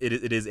 I guess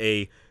it is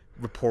a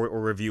report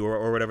or review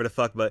or whatever the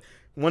fuck. But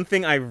one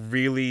thing I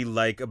really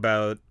like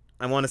about,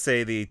 I want to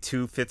say, the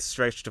 2/5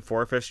 stretch to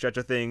 4/5 stretch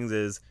of things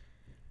is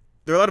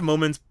there are a lot of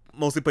moments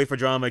mostly played for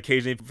drama,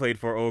 occasionally played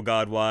for oh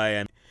god why,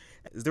 and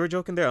is there a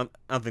joke in there? I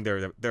don't think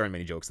there aren't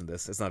many jokes in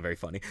this. It's not very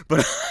funny,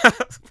 but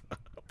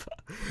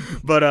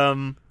but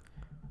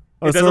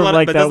it's sort of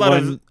like that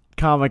one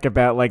comic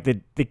about like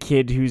the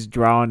kid who's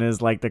drawn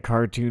as like the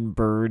cartoon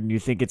bird, and you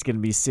think it's gonna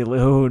be silly.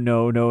 Oh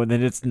no, and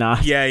then it's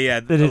not.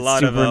 Yeah. Then it's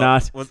super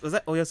not. Was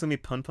that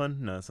Oyasumi Pun Pun?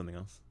 No, that's something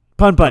else.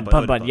 Pun.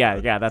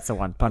 Yeah, that's the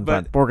one. Pun.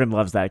 Borgen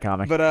loves that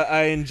comic. But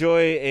I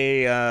enjoy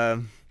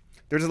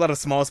there's a lot of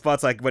small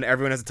spots like when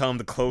everyone has to tell him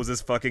to close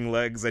his fucking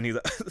legs, and he's.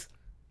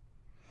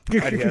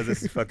 And he has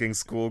this fucking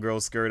schoolgirl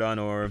skirt on,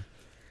 or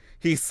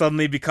he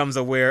suddenly becomes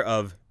aware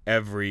of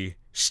every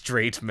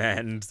straight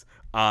man's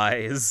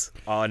eyes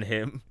on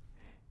him.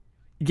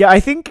 Yeah, I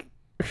think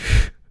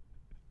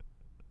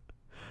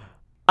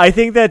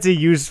that's a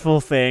useful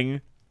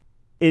thing.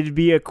 It'd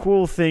be a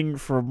cool thing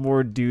for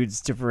more dudes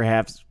to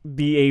perhaps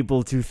be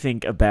able to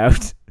think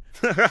about.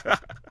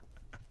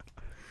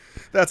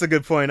 That's a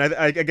good point.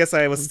 I guess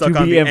I was stuck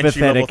on the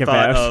entry-level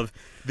thought of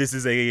this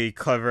is a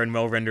clever and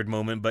well-rendered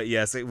moment, but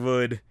yes, it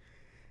would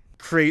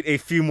create a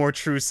few more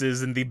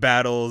truces in the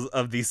battles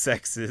of the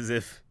sexes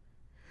if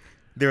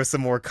there was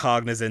some more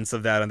cognizance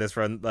of that on this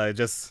front.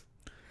 Just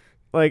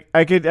like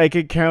I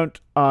could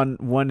count on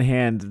one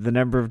hand the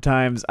number of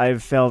times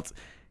I've felt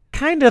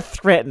kind of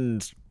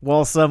threatened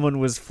while someone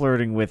was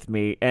flirting with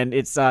me, and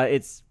it's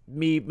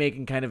me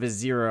making kind of a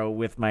 0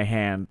 with my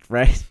hand,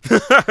 right?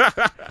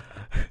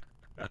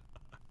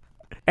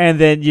 And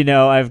then, you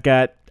know,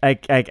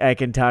 I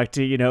can talk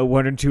to, you know,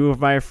 one or two of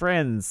my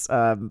friends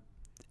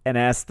and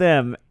ask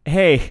them,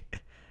 hey,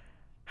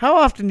 how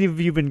often have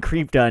you been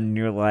creeped on in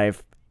your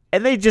life?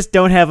 And they just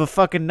don't have a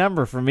fucking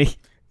number for me.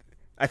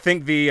 I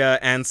think the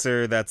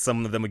answer that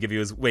some of them would give you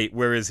is, wait,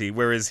 where is he?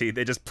 Where is he?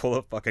 They just pull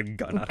a fucking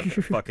gun out of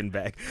their fucking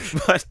bag.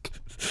 But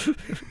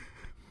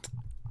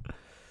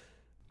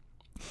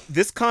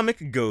this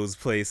comic goes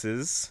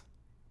places.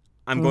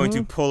 I'm going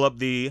to pull up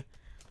the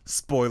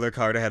spoiler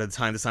card ahead of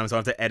time this time, so I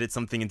have to edit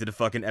something into the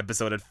fucking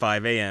episode at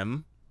 5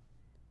 a.m.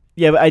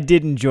 Yeah, but I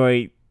did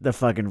enjoy the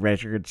fucking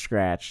record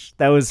scratch.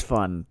 That was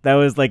fun. That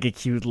was like a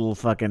cute little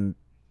fucking...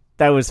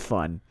 That was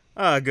fun.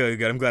 Ah,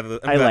 good. I'm glad the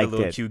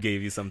little Q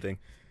gave you something.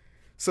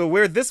 So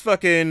where this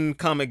fucking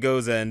comic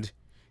goes, and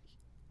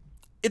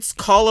it's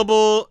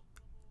callable,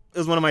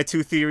 is one of my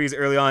 2 theories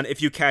early on.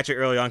 If you catch it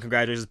early on,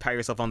 congratulations, pat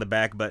yourself on the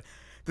back, but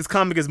this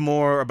comic is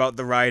more about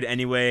the ride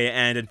anyway,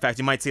 and in fact,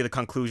 you might say the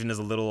conclusion is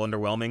a little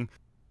underwhelming.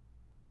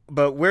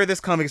 But where this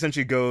comic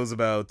essentially goes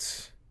about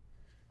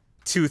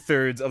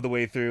 2/3 of the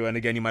way through, and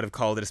again, you might have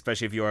called it,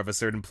 especially if you are of a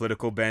certain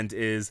political bent,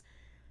 is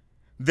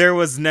there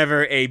was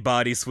never a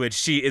body switch.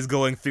 She is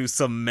going through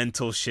some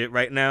mental shit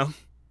right now.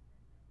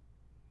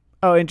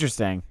 Oh,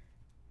 interesting.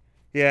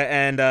 Yeah,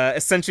 and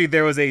essentially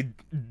there was a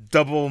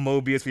double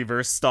Mobius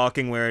reverse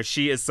stalking where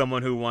she is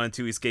someone who wanted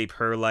to escape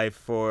her life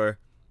for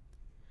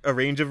a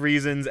range of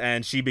reasons,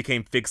 and she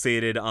became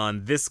fixated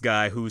on this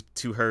guy who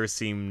to her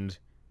seemed,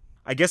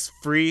 I guess,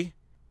 free.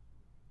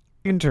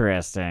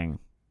 Interesting.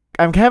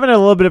 I'm having a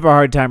little bit of a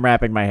hard time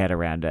wrapping my head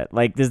around it.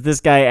 Like, does this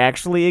guy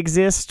actually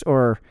exist,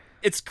 or...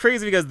 It's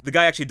crazy because the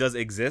guy actually does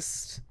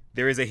exist.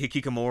 There is a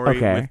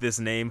Hikikomori with this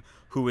name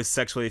who is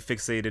sexually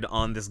fixated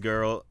on this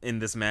girl in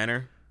this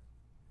manner.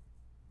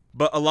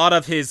 But a lot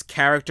of his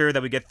character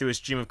that we get through his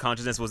stream of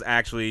consciousness was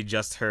actually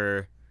just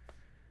her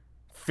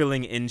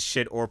filling in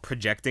shit or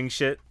projecting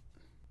shit.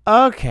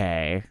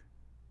 Okay.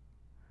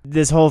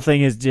 This whole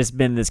thing has just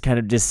been this kind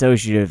of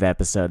dissociative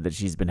episode that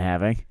she's been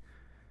having.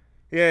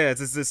 Yeah,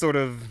 it's this sort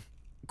of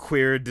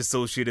queer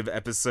dissociative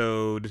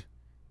episode.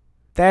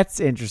 That's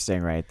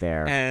interesting right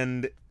there.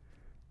 And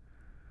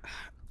I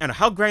don't know,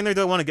 how granular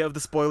do I want to get with the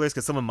spoilers?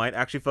 Because someone might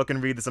actually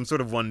fucking read this. I'm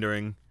sort of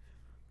wondering.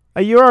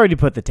 You already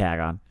put the tag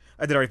on.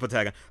 I did already put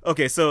tag on.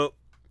 Okay, so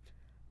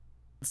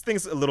this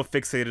thing's a little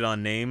fixated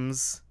on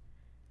names.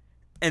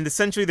 And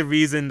essentially the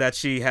reason that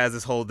she has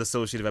this whole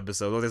dissociative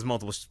episode, well, there's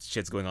multiple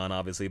shits going on,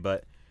 obviously,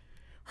 but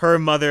her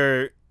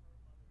mother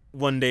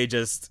one day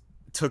just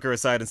took her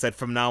aside and said,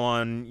 from now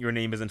on, your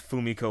name isn't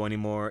Fumiko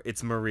anymore,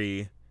 it's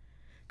Marie.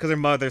 Because her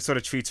mother sort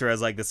of treats her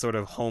as like this sort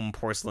of home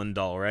porcelain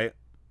doll, right?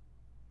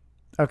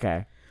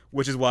 Okay.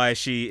 Which is why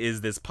she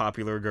is this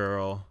popular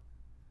girl.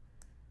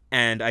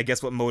 And I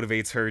guess what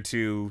motivates her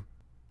to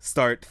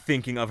start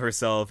thinking of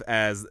herself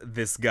as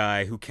this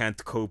guy who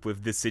can't cope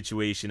with this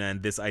situation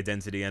and this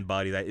identity and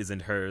body that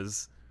isn't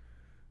hers.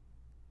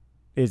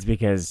 Is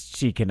because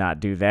she cannot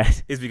do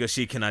that. Is because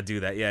she cannot do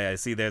that. Yeah,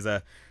 see, there's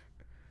a...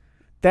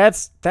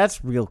 That's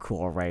real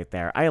cool right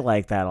there. I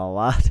like that a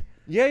lot.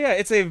 Yeah,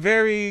 it's a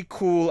very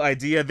cool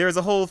idea. There's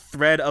a whole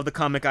thread of the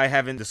comic I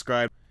haven't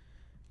described.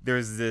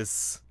 There's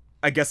this,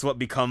 I guess what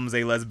becomes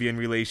a lesbian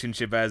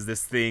relationship as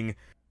this thing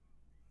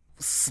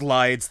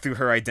slides through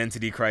her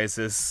identity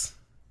crisis.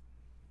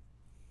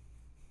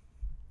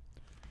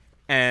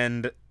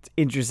 And it's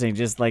interesting,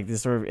 just like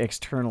this sort of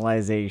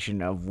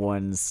externalization of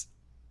one's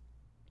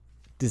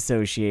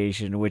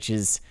dissociation, which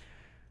is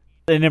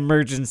an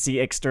emergency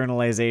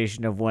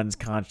externalization of one's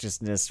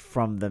consciousness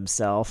from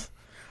themselves.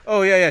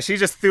 Oh, yeah, she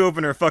just threw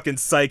open her fucking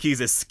psyche's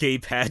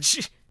escape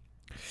hatch.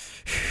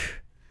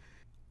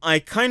 I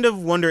kind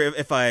of wonder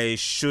if I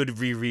should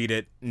reread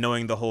it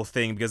knowing the whole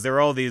thing, because there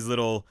are all these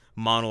little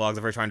monologues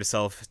of her trying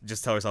to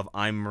just tell herself,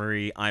 I'm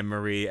Marie,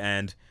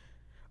 and,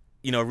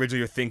 you know, originally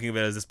you're thinking of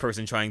it as this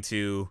person trying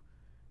to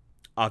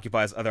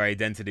occupy this other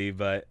identity,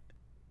 but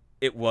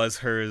it was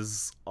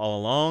hers all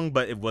along,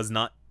 but it was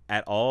not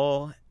at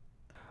all.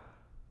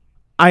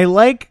 I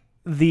like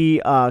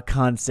the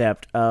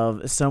concept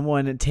of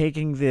someone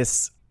taking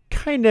this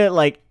kind of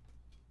like,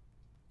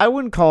 I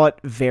wouldn't call it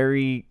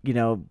very,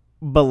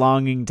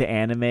 belonging to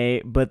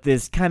anime, but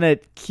this kind of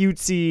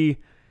cutesy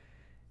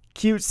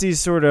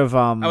sort of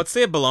I would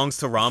say it belongs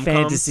to rom-coms.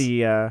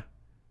 Fantasy, this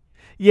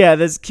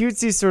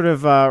cutesy sort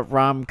of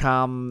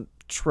rom-com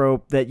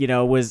trope that,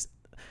 was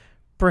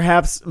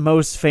perhaps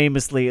most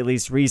famously, at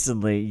least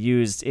recently,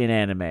 used in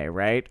anime,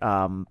 right?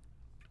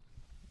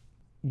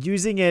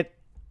 Using it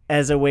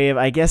as a way of,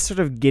 I guess, sort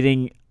of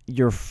getting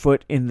your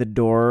foot in the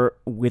door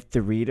with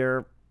the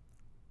reader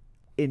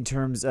in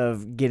terms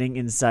of getting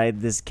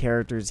inside this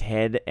character's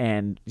head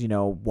and,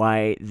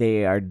 why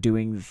they are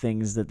doing the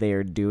things that they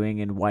are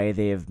doing and why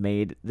they have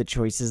made the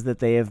choices that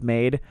they have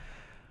made.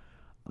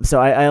 So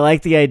I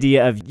like the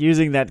idea of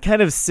using that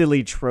kind of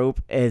silly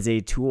trope as a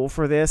tool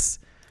for this.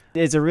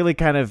 It's a really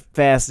kind of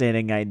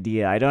fascinating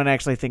idea. I don't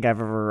actually think I've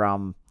ever,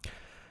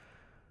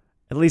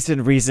 at least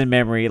in recent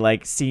memory,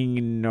 like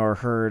seen or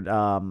heard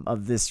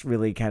of this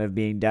really kind of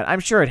being done. I'm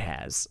sure it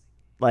has,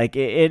 like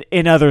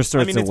in other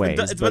sorts of ways.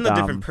 It's been a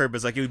different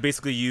purpose. Like you would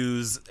basically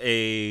use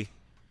a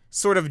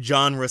sort of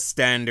genre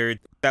standard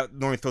that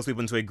normally throws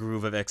people into a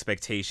groove of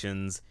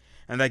expectations,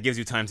 and that gives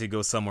you time to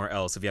go somewhere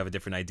else if you have a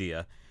different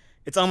idea.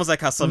 It's almost like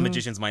how some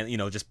magicians might,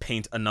 just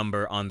paint a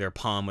number on their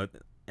palm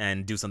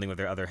and do something with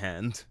their other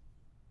hand.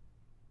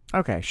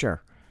 Okay,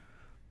 sure.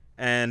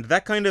 And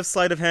that kind of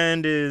sleight of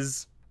hand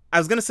is, I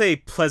was going to say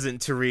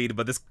pleasant to read,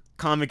 but this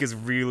comic is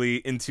really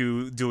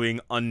into doing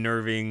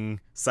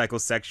unnerving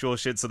psychosexual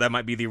shit, so that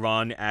might be the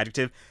wrong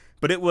adjective.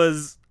 But it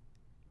was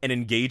an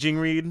engaging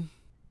read.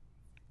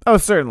 Oh,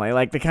 certainly.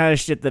 Like the kind of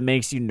shit that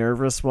makes you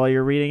nervous while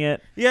you're reading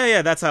it.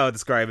 Yeah, that's how I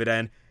describe it.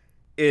 And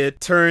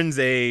it turns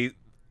a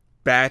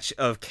batch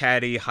of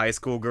catty high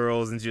school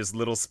girls into just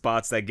little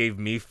spots that gave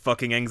me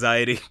fucking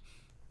anxiety.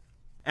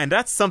 And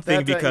that's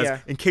something because,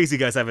 in case you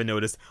guys haven't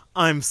noticed,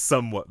 I'm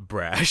somewhat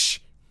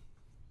brash.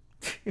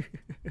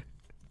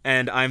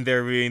 And I'm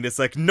there reading this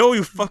like, no,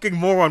 you fucking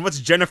moron, what's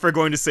Jennifer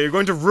going to say? You're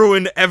going to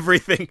ruin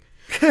everything.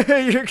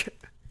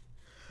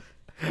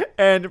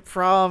 And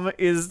prom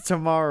is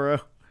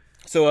tomorrow.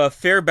 So a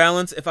fair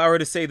balance, if I were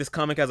to say this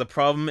comic has a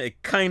problem,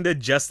 it kinda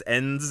just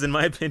ends, in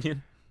my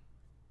opinion.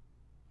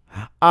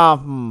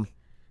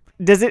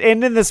 Does it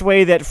end in this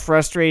way that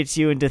frustrates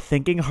you into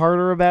thinking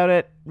harder about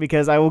it?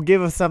 Because I will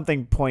give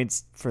something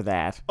points for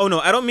that. Oh no,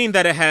 I don't mean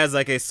that it has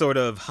like a sort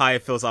of high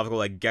philosophical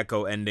like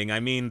Gecko ending. I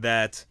mean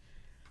that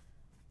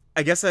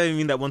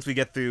once we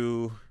get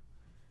through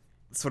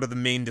sort of the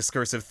main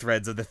discursive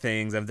threads of the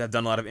things, I've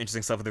done a lot of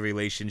interesting stuff with the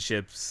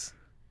relationships.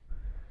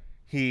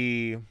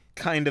 He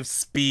kind of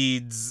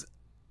speeds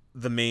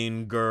the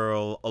main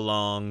girl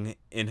along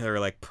in her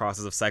like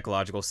process of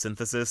psychological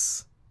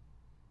synthesis.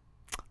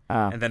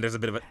 And then there's a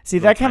bit of a... See,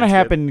 that kind of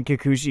happened in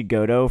Kikuchi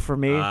Godo for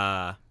me.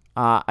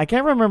 I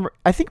can't remember.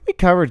 I think we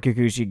covered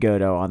Kikuchi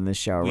Godo on this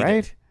show,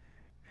 right? Did.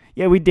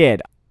 Yeah, we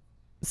did.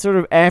 sort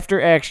of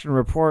after action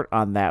report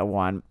on that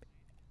one,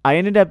 I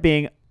ended up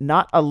being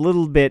not a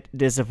little bit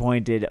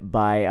disappointed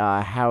by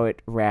how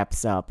it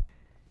wraps up.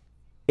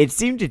 It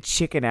seemed to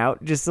chicken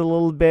out just a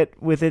little bit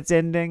with its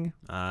ending.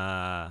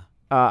 I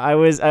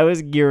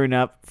was gearing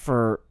up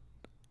for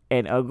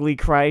an ugly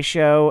cry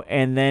show,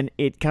 and then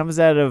it comes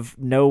out of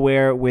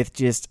nowhere with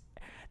just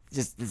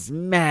this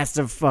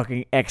massive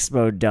fucking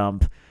expo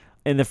dump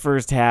in the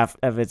first half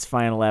of its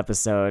final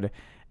episode,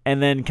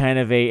 and then kind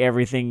of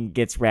everything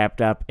gets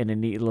wrapped up in a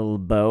neat little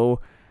bow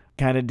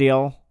kind of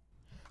deal.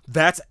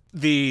 That's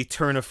the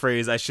turn of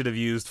phrase I should have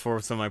used for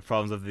some of my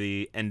problems of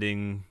the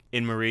ending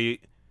in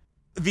Marie.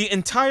 The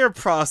entire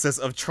process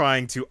of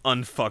trying to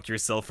unfuck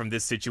yourself from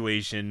this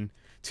situation,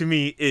 to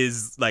me,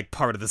 is like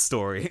part of the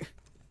story.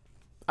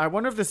 I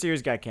wonder if the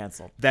series got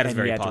canceled. That is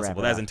very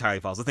possible. That is entirely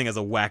possible. The thing has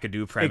a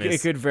wackadoo premise.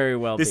 It could very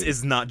well be. This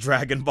is not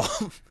Dragon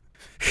Ball.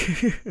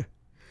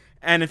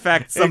 And in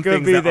fact, some it could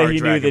things be that that are he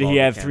Dragon knew that Ball he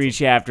get had canceled. 3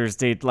 chapters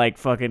to like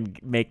fucking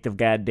make the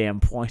goddamn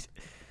point.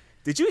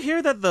 Did you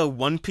hear that the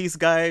One Piece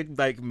guy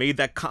like made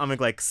that comic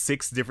like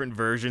 6 different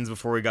versions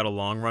before he got a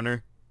long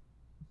runner?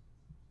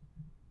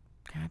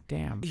 God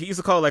damn. He used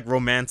to call it like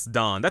Romance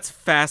Dawn. That's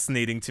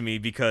fascinating to me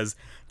because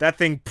that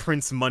thing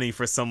prints money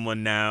for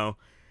someone now.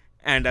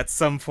 And at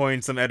some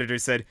point, some editor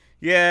said,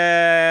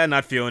 yeah,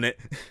 not feeling it.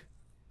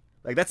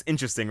 Like, that's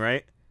interesting,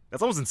 right?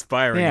 That's almost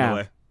inspiring in a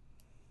way.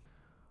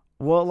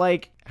 Well,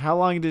 like, how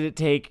long did it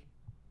take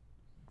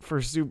for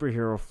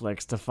superhero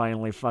flicks to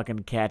finally fucking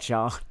catch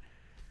on?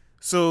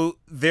 So,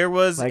 there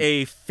was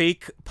a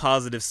fake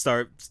positive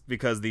start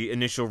because the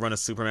initial run of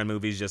Superman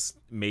movies just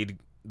made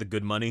the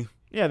good money.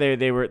 Yeah,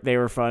 they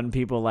were fun.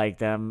 People liked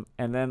them.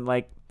 And then,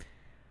 like,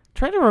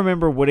 trying to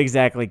remember what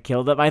exactly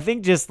killed them. I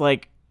think just,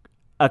 like,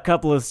 a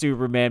couple of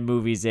Superman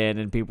movies in,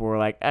 and people were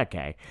like,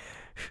 okay.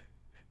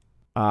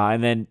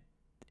 And then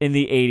in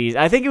the 80s,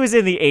 I think it was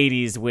in the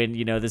 80s when,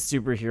 you know, the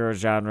superhero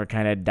genre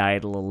kind of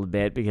died a little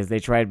bit because they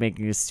tried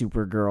making a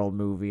Supergirl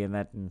movie, and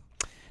that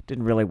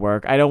didn't really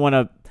work.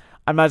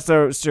 I'm not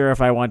so sure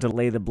if I want to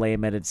lay the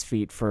blame at its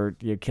feet for,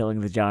 you know,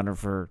 killing the genre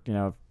for, you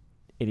know,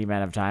 any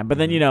amount of time. But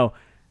then, you know,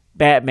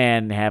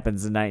 Batman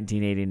happens in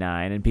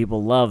 1989, and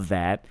people love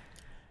that.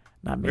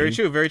 Not me. Very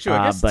true, very true.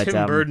 I guess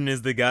Tim Burton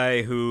is the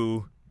guy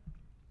who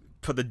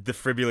put the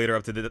defibrillator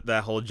up to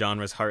that whole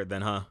genre's heart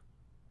then, huh?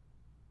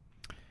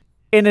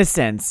 In a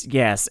sense,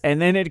 yes.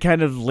 And then it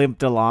kind of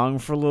limped along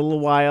for a little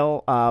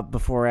while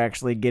before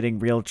actually getting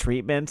real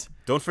treatment.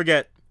 Don't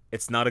forget,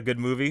 it's not a good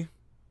movie.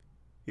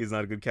 He's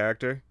not a good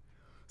character.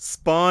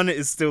 Spawn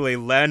is still a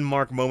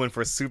landmark moment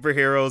for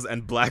superheroes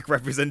and black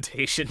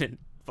representation in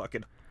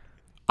fucking...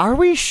 Are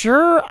we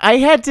sure? I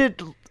had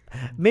to...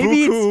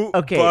 Maybe Buku, it's...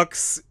 Okay.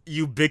 Bucks,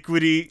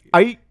 Ubiquity.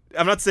 I'm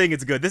not saying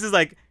it's good. This is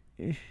like...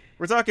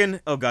 We're talking...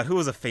 Oh god, who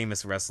was a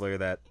famous wrestler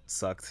that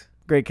sucked?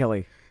 Greg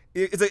Kelly.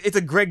 It's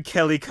a Greg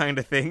Kelly kind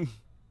of thing.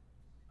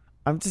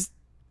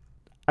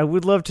 I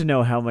would love to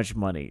know how much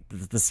money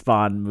the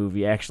Spawn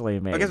movie actually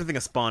made. I guess I think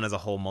of Spawn as a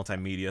whole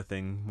multimedia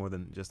thing more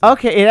than just...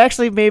 Okay, it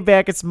actually made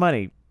back its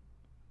money.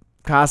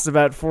 Cost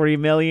about $40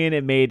 million.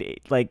 It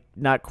made, like,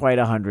 not quite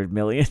 $100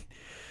 million.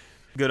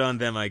 Good on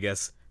them, I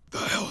guess. The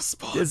hell,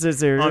 Spawn.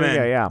 Oh,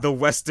 man. Yeah. The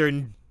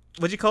Western...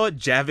 What'd you call it?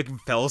 Javik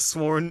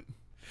Fellsworn?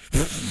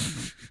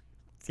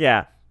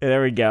 Yeah,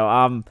 there we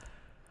go.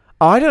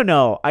 I don't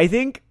know. I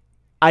think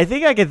I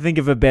can think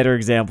of a better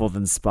example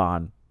than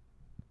Spawn.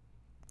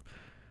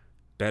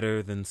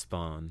 Better than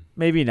Spawn.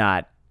 Maybe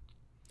not.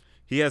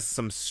 He has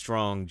some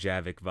strong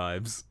Javik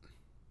vibes.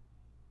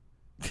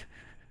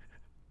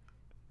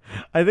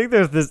 I think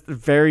there's this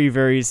very,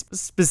 very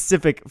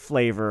specific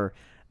flavor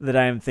that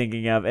I'm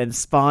thinking of, and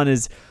Spawn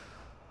is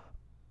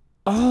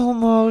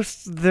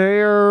almost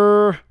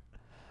there.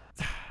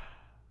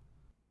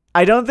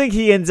 I don't think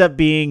he ends up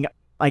being,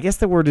 I guess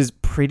the word is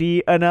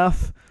pretty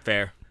enough.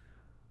 Fair.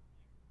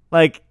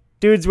 Like,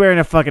 dude's wearing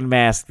a fucking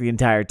mask the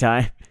entire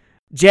time.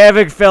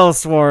 Javik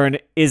Fellsworn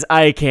is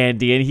eye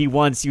candy, and he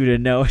wants you to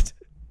know it.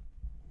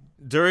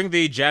 During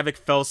the Javik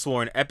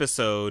Fellsworn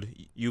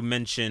episode, you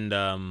mentioned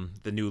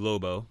the new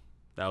Lobo.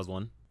 That was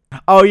one.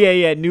 Oh,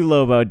 yeah, new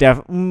Lobo.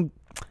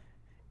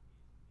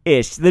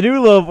 Ish. The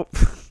new Lobo...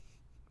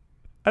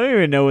 I don't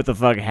even know what the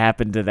fuck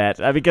happened to that.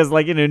 Because,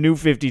 like, you know, New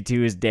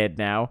 52 is dead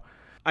now.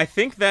 I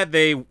think that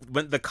they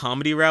went the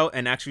comedy route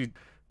and actually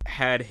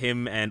had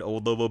him and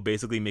Old Lobo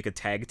basically make a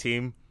tag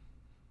team.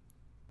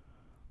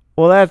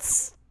 Well,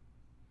 that's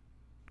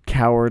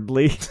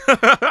cowardly.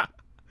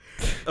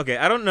 Okay,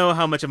 I don't know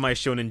how much of my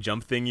Shonen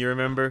Jump thing you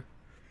remember.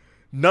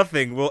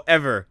 Nothing will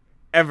ever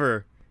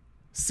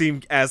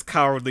seem as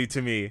cowardly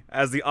to me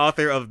as the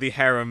author of the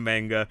harem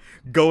manga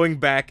going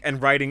back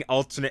and writing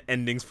alternate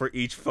endings for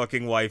each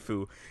fucking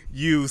waifu.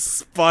 You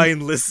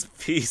spineless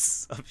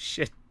piece of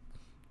shit.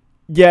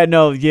 Yeah,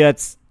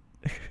 it's...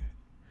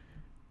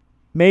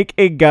 Make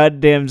a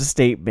goddamn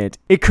statement.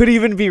 It could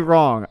even be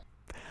wrong.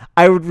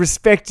 I would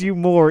respect you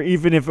more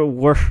even if it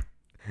were.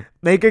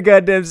 Make a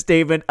goddamn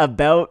statement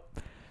about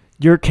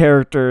your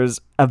characters,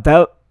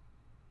 about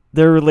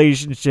their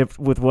relationship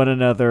with one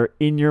another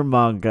in your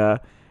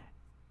manga,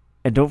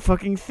 and don't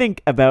fucking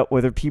think about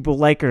whether people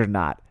like it or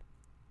not.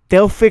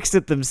 They'll fix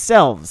it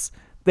themselves.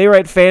 They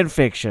write fan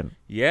fiction.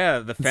 Yeah,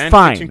 the fan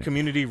fine. fiction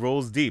community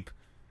rolls deep.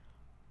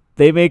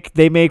 They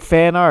make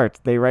fan art.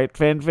 They write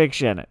fan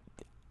fiction.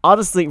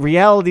 Honestly,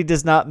 reality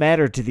does not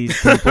matter to these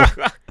people.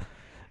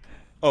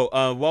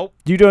 Well,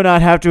 You do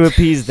not have to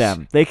appease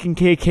them. They can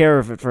take care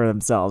of it for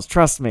themselves.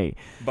 Trust me.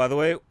 by the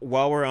way,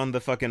 while we're on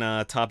the fucking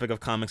topic of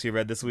comics we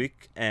read this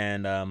week,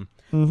 and I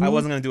Mm-hmm.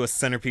 wasn't going to do a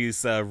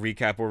centerpiece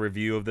recap or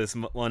review of this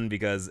one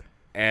because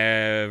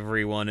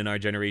everyone in our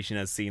generation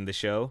has seen the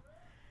show,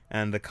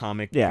 and the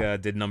comic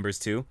did numbers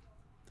too.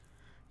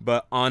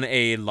 But on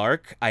a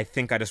lark, I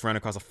think I just ran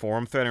across a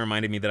forum thread and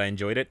reminded me that I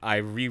enjoyed it. I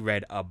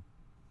reread a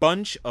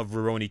bunch of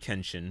Rurouni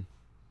Kenshin.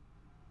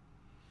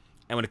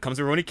 And when it comes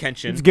to Rurouni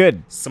Kenshin, It's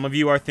good. some of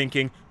you are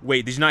thinking,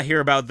 wait, did you not hear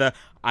about the...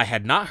 I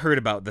had not heard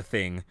about the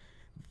thing.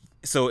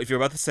 So if you're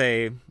about to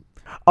say...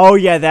 Oh,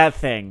 yeah, that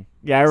thing.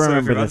 Yeah, I So if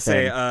remember you're about the to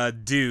say,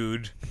 thing.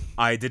 dude,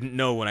 I didn't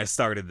know when I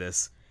started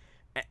this.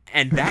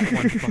 And that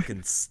one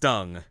fucking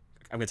stung.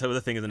 I'm going to tell you what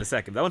the thing is in a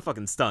second. That one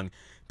fucking stung.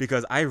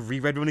 Because I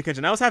reread Rurouni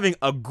Kenshin. I was having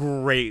a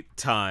great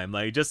time.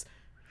 Like, just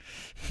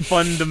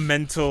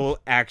fundamental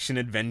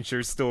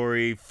action-adventure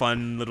story,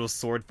 fun little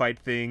sword fight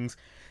things.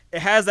 It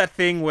has that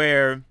thing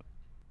where...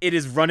 it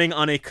is running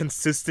on a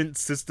consistent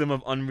system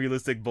of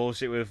unrealistic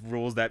bullshit with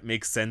rules that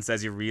make sense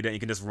as you read it, and you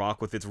can just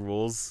rock with its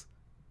rules.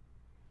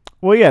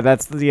 Well, yeah,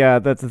 that's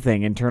the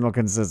thing. Internal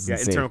consistency. Yeah,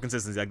 internal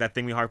consistency. Like that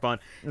thing we harp on.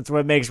 That's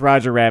what makes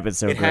Roger Rabbit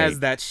so It great. has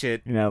that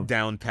shit You know.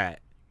 down pat.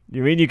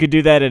 You mean you could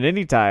do that at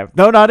any time?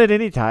 No, not at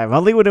any time.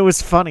 Only when it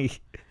was funny.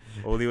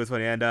 Only was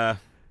funny. And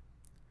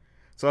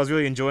so I was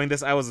really enjoying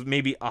this. I was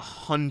maybe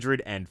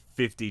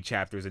 150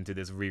 chapters into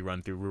this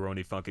rerun through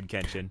Rurouni fucking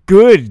Kenshin.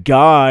 Good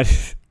God.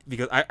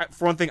 Because I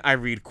for one thing, I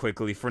read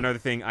quickly. For another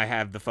thing, I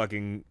have the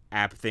fucking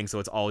app thing, so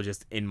it's all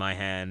just in my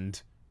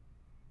hand.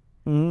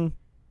 Hmm.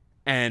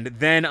 And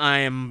then I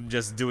am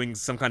just doing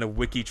some kind of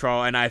wiki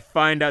trawl, and I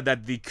find out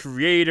that the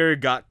creator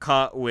got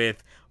caught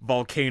with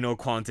volcano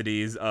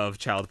quantities of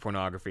child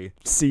pornography.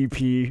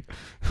 CP.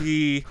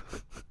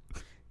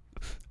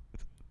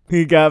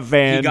 He got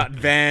banned. he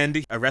got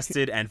banned,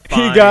 arrested, and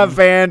fined. He got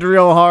banned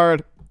real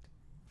hard.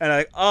 And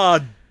like, oh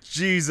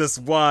Jesus,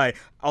 why?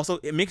 Also,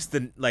 it makes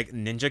the like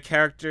ninja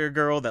character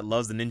girl that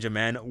loves the ninja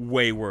man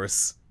way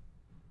worse.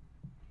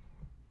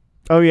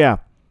 Oh yeah.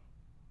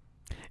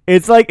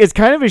 It's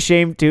kind of a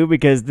shame too,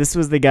 because this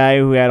was the guy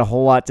who had a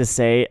whole lot to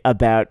say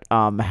about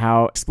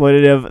how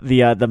exploitative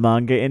the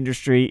manga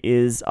industry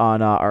is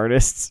on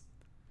artists.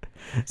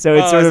 So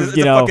it's sort of it's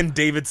a fucking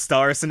David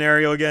Starr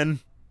scenario again.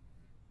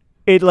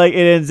 it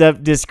ends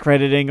up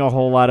discrediting a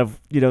whole lot of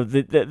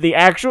the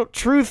actual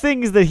true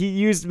things that he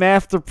used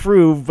math to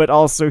prove, but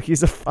also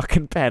he's a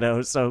fucking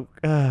pedo. So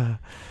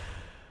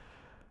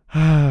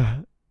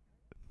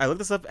I looked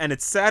this up, and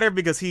it's sadder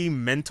because he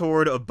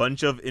mentored a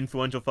bunch of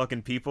influential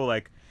fucking people.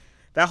 Like,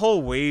 that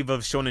whole wave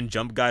of Shonen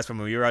Jump guys from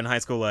when we were in high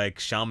school, like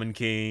Shaman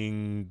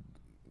King,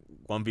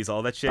 One Piece,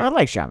 all that shit. I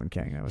like Shaman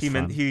King. That was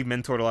fun. He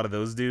mentored a lot of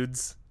those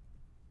dudes.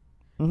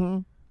 Mm-hmm.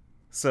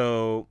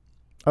 So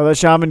Oh, the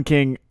Shaman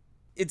King.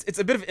 it's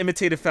a bit of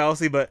imitative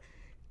fallacy, but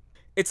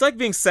it's like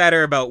being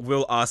sadder about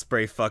Will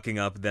Ospreay fucking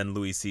up than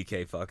Louis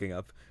C.K. fucking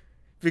up.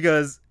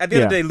 Because at the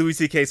end of the day, Louis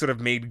C.K. sort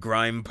of made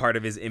grime part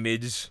of his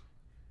image.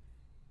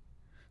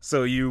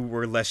 So you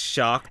were less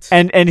shocked.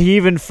 And he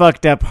even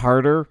fucked up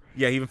harder.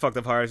 Yeah, he even fucked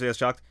up hard, so I was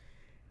shocked.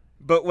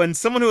 But when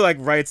someone who like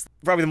writes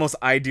probably the most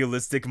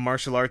idealistic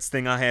martial arts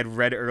thing I had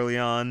read early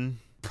on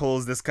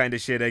pulls this kind of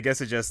shit, I guess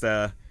it just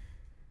I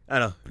don't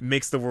know,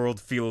 makes the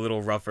world feel a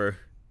little rougher.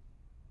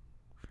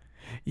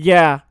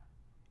 Yeah.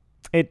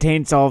 It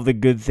taints all of the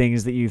good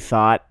things that you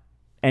thought.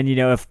 And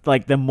if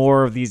like the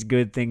more of these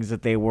good things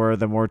that they were,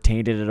 the more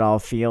tainted it all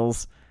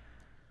feels.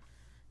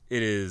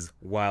 It is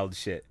wild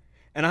shit.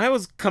 And I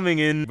was coming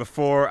in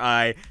before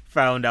I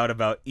found out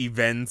about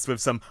events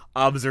with some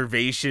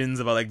observations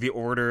about like the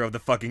order of the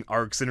fucking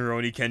arcs in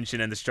Rurouni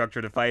Kenshin and the structure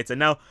of the fights, and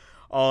now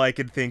all I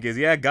could think is,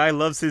 yeah, guy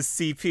loves his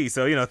CP,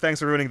 so thanks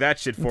for ruining that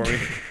shit for me.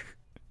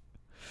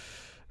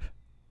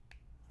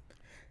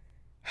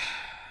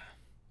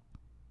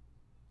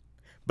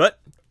 But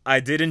I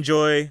did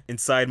enjoy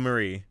Inside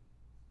Marie.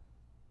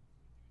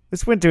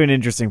 This went to an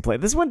interesting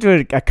place. This went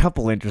to a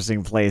couple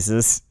interesting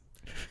places.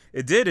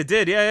 It did,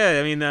 yeah.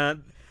 I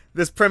mean,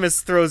 this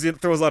premise throws a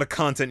lot of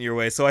content your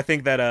way, so I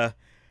think that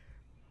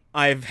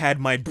I've had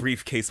my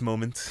briefcase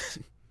moment.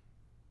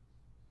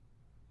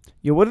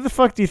 Yo, what the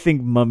fuck do you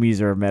think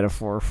mummies are a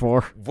metaphor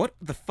for? What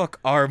the fuck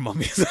are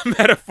mummies a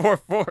metaphor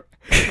for?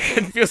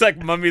 It feels like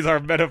mummies are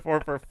a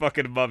metaphor for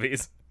fucking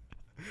mummies.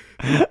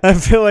 I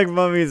feel like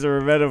mummies are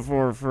a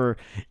metaphor for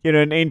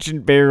an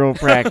ancient burial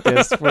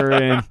practice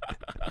wherein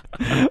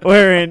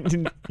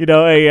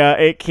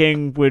a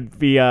king would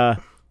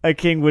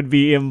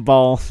be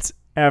embalmed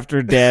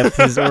after death,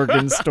 his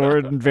organs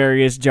stored in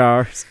various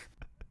jars,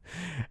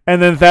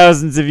 and then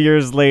thousands of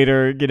years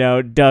later,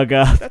 dug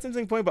up. That's an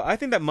interesting point, but I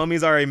think that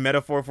mummies are a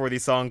metaphor for the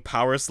song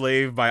 "Power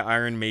Slave" by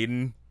Iron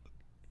Maiden.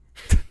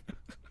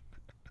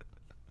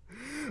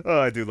 Oh,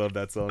 I do love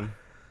that song.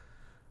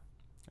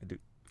 I do.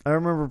 I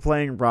remember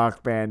playing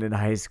Rock Band in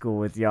high school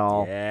with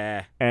y'all.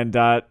 Yeah. And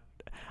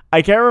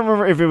I can't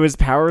remember if it was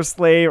Power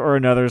Slave or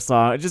another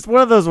song. Just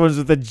one of those ones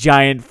with a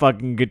giant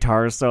fucking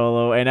guitar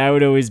solo, and I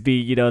would always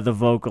be, the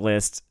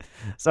vocalist.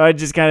 So I'd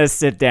just kind of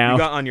sit down. You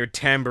got on your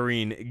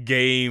tambourine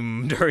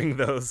game during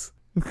those.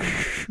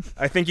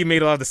 I think you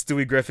made a lot of the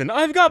Stewie Griffin,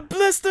 I've got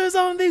blisters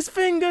on these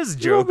fingers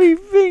joke. Me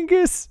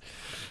fingers.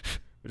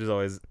 Which is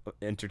always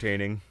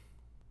entertaining.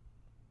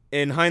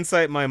 In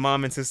hindsight, my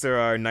mom and sister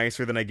are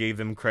nicer than I gave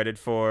them credit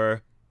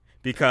for.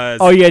 Because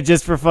oh yeah,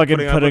 just for fucking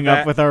putting up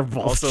that. with our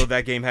bullshit. Also,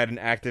 that game had an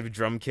active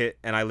drum kit,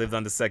 and I lived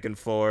on the second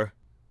floor.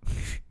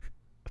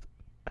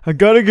 I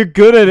gotta get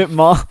good at it,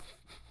 Mom.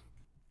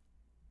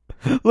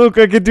 Look,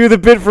 I could do the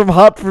bit from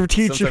Hot for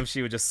Teacher. Sometimes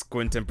she would just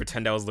squint and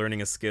pretend I was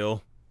learning a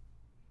skill.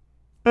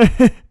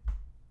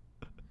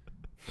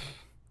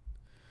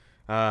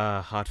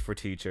 Hot for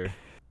Teacher.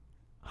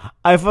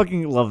 I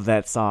fucking love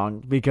that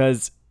song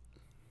because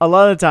a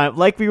lot of the time,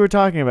 like we were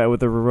talking about with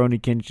the Rurouni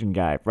Kenshin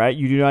guy, right?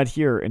 You do not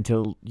hear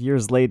until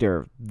years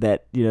later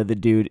that, the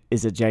dude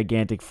is a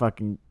gigantic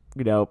fucking,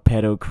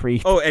 pedo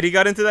creep. Oh, Eddie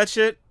got into that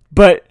shit?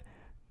 But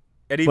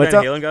Eddie Van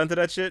Halen got into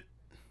that shit?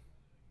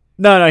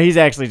 No, he's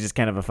actually just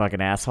kind of a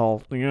fucking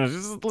asshole.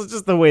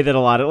 Just the way that a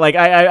lot of,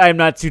 I'm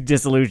not too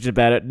disillusioned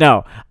about it.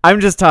 No, I'm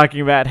just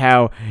talking about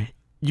how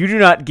you do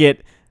not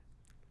get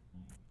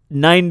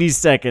 90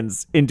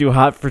 seconds into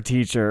Hot for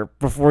Teacher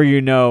before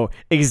you know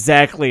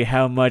exactly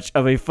how much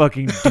of a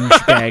fucking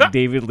douchebag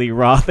David Lee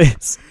Roth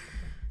is.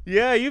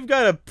 Yeah, you've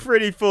got a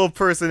pretty full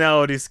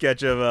personality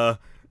sketch of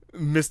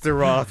Mr.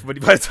 Roth,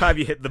 but by the time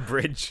you hit the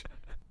bridge...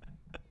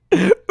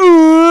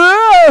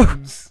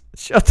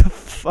 Shut the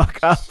fuck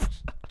up.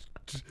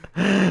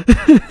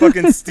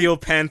 Fucking Steel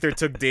Panther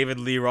took David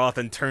Lee Roth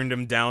and turned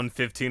him down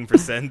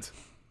 15%.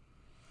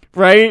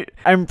 Right?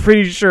 I'm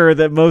pretty sure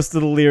that most of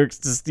the lyrics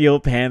to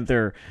Steel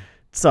Panther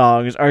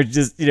songs are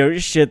just,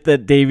 shit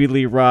that David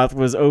Lee Roth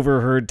was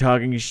overheard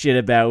talking shit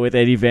about with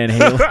Eddie Van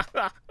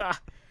Halen.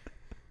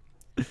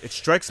 It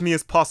strikes me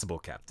as possible,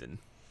 Captain.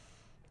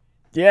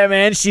 Yeah,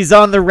 man, she's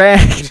on the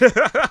rag.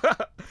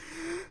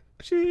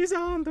 She's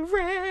on the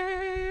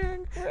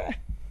rag.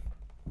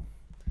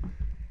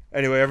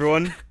 Anyway,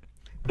 everyone,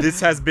 this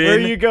has been... Where are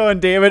you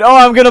going, David? Oh,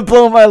 I'm gonna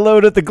blow my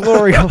load at the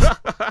Glory Hole.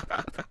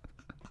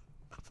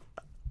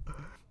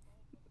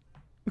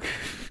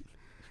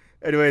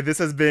 Anyway, this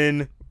has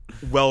been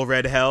Well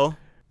Read Hell.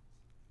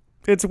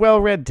 It's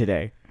well read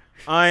today.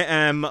 I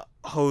am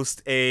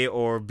host A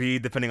or B,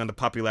 depending on the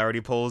popularity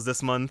polls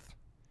this month.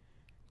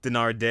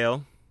 Denard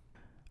Dale.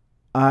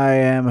 I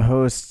am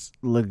host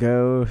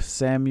Lego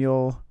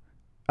Samuel.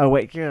 Oh,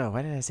 wait,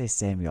 why did I say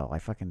Samuel?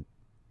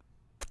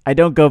 I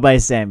don't go by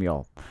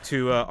Samuel.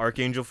 To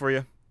Archangel for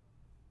you.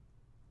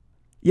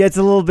 Yeah, it's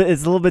a little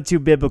bit too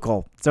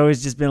biblical. It's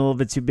always just been a little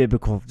bit too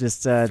biblical. I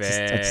just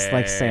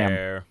like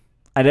Sam.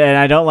 And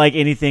I don't like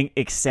anything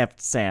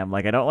except Sam.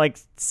 I don't like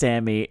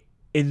Sammy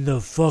in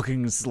the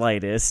fucking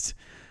slightest.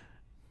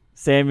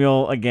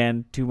 Samuel,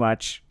 again, too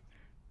much.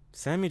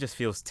 Sammy just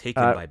feels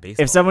taken by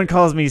baseball. If someone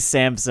calls me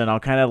Samson, I'll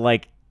kind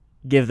of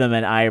give them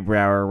an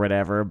eyebrow or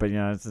whatever. But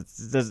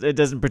it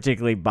doesn't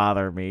particularly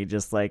bother me.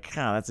 Just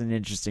that's an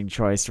interesting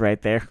choice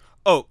right there.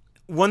 Oh,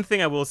 one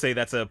thing I will say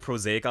that's a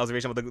prosaic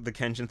observation about the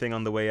Kenshin thing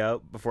on the way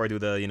out before I do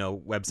the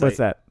website. What's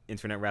that?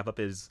 Internet wrap up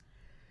is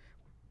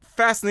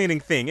fascinating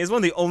thing. It's one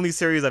of the only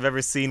series I've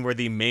ever seen where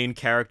the main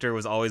character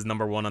was always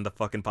number one on the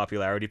fucking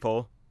popularity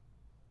poll.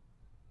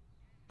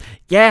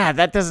 Yeah,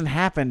 that doesn't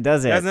happen,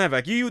 does it? That doesn't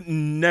happen. You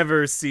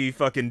never see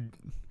fucking...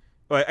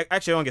 Well,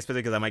 actually, I don't get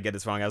specific because I might get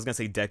this wrong. I was going to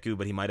say Deku,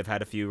 but he might have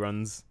had a few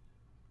runs.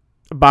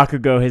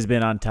 Bakugo has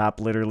been on top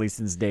literally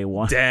since day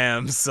one.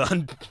 Damn,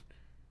 son.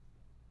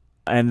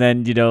 And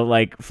then,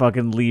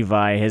 fucking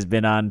Levi has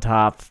been on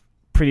top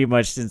pretty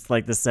much since,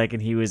 the second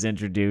he was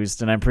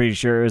introduced. And I'm pretty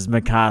sure it was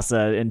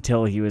Mikasa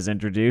until he was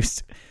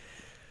introduced.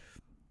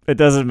 It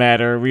doesn't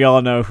matter. We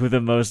all know who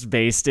the most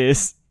based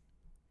is.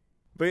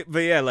 But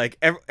yeah,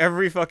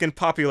 every fucking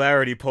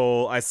popularity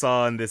poll I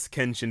saw in this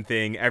Kenshin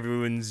thing,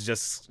 everyone's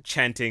just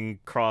chanting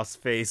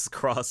crossface,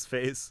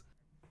 crossface.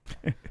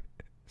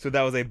 So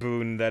that was a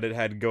boon that it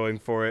had going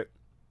for it.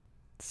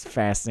 It's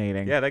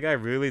fascinating. Yeah, that guy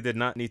really did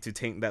not need to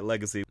taint that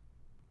legacy.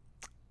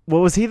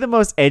 Well, was he the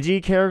most edgy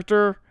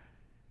character?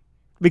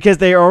 Because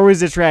they are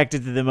always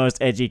attracted to the most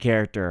edgy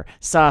character.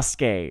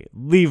 Sasuke,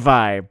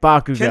 Levi,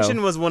 Bakugo.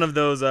 Kenshin was one of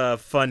those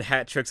fun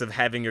hat tricks of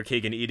having your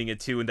cake and eating it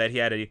too, and that he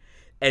had a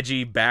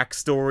edgy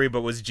backstory, but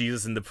was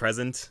Jesus in the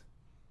present.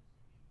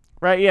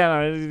 Right, yeah,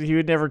 no, he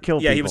would never kill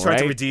people, Yeah, he was trying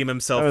to right? redeem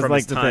himself from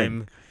his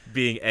time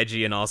being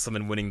edgy and awesome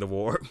and winning the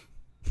war.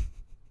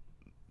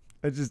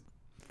 I just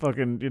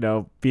fucking,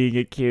 being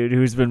a kid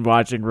who's been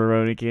watching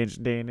Rurouni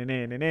Kenshin,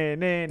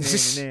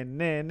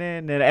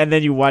 and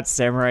then you watch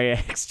Samurai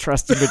X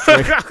Trust and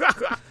Betray.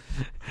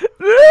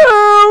 No,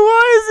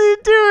 why is he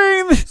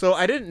doing this? So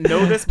I didn't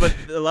know this, but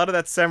a lot of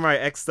that Samurai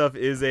X stuff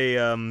is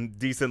a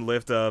decent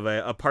lift of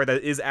a part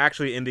that is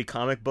actually in the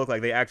comic book.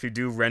 Like, they actually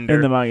do render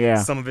In the manga,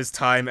 yeah. some of his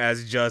time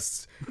as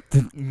just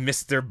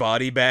Mr.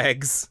 Body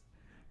Bags.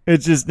 It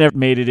just never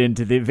made it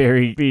into the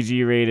very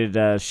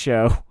PG-rated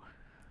show.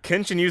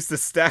 Kenshin used to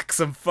stack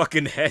some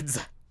fucking heads.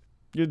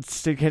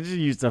 Kenshin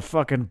used to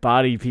fucking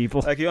body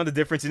people. Like, you know the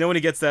difference? You know when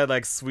he gets that,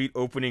 like, sweet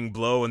opening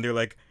blow and they're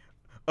like,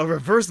 a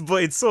reverse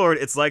blade sword,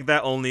 it's like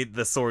that, only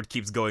the sword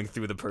keeps going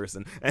through the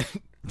person. And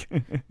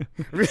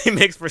really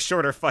makes for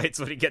shorter fights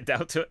when you get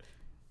down to it.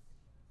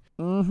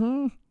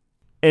 Mm-hmm.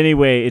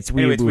 Anyway, it's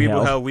Weeaboo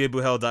Hell. Weeaboohell,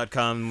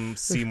 weeaboohell.com,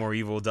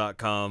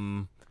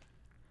 seemoreevil.com.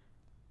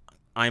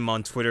 I'm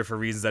on Twitter for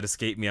reasons that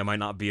escape me. I might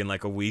not be in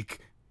like a week.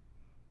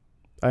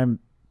 I'm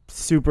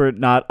super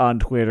not on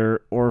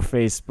Twitter or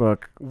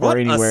Facebook or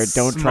anywhere.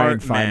 Don't try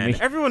and find me.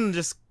 Everyone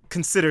just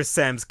considers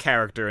Sam's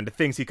character and the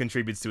things he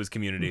contributes to his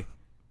community.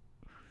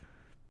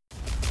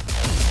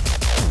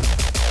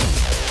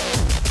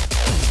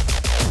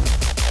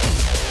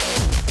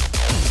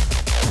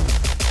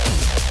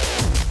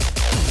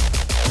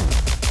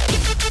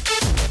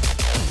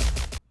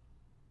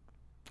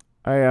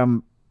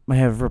 I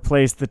have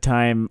replaced the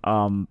time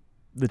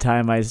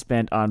I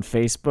spent on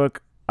Facebook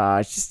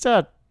just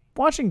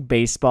watching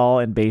baseball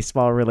and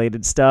baseball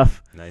related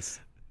stuff. Nice.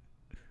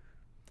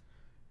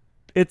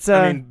 It's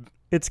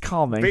it's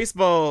calming.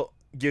 Baseball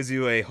gives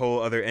you a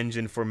whole other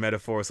engine for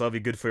metaphor, so that'll be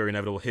good for your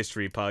Inevitable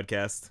History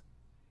podcast.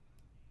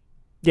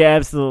 Yeah,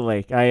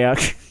 absolutely.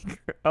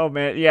 Oh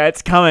man, yeah,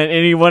 it's coming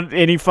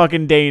any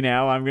fucking day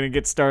now. I'm gonna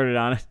get started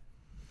on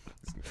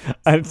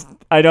it.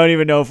 I don't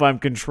even know if I'm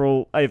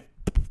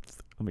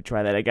let me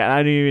try that again. I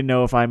don't even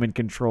know if I'm in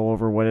control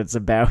over what it's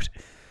about.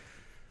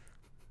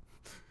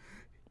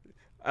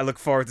 I look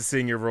forward to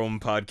seeing your Rome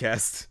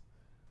podcast.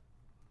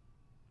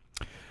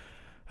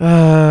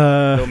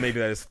 Though maybe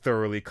that is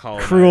thoroughly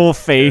colonized cruel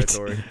fate.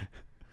 territory.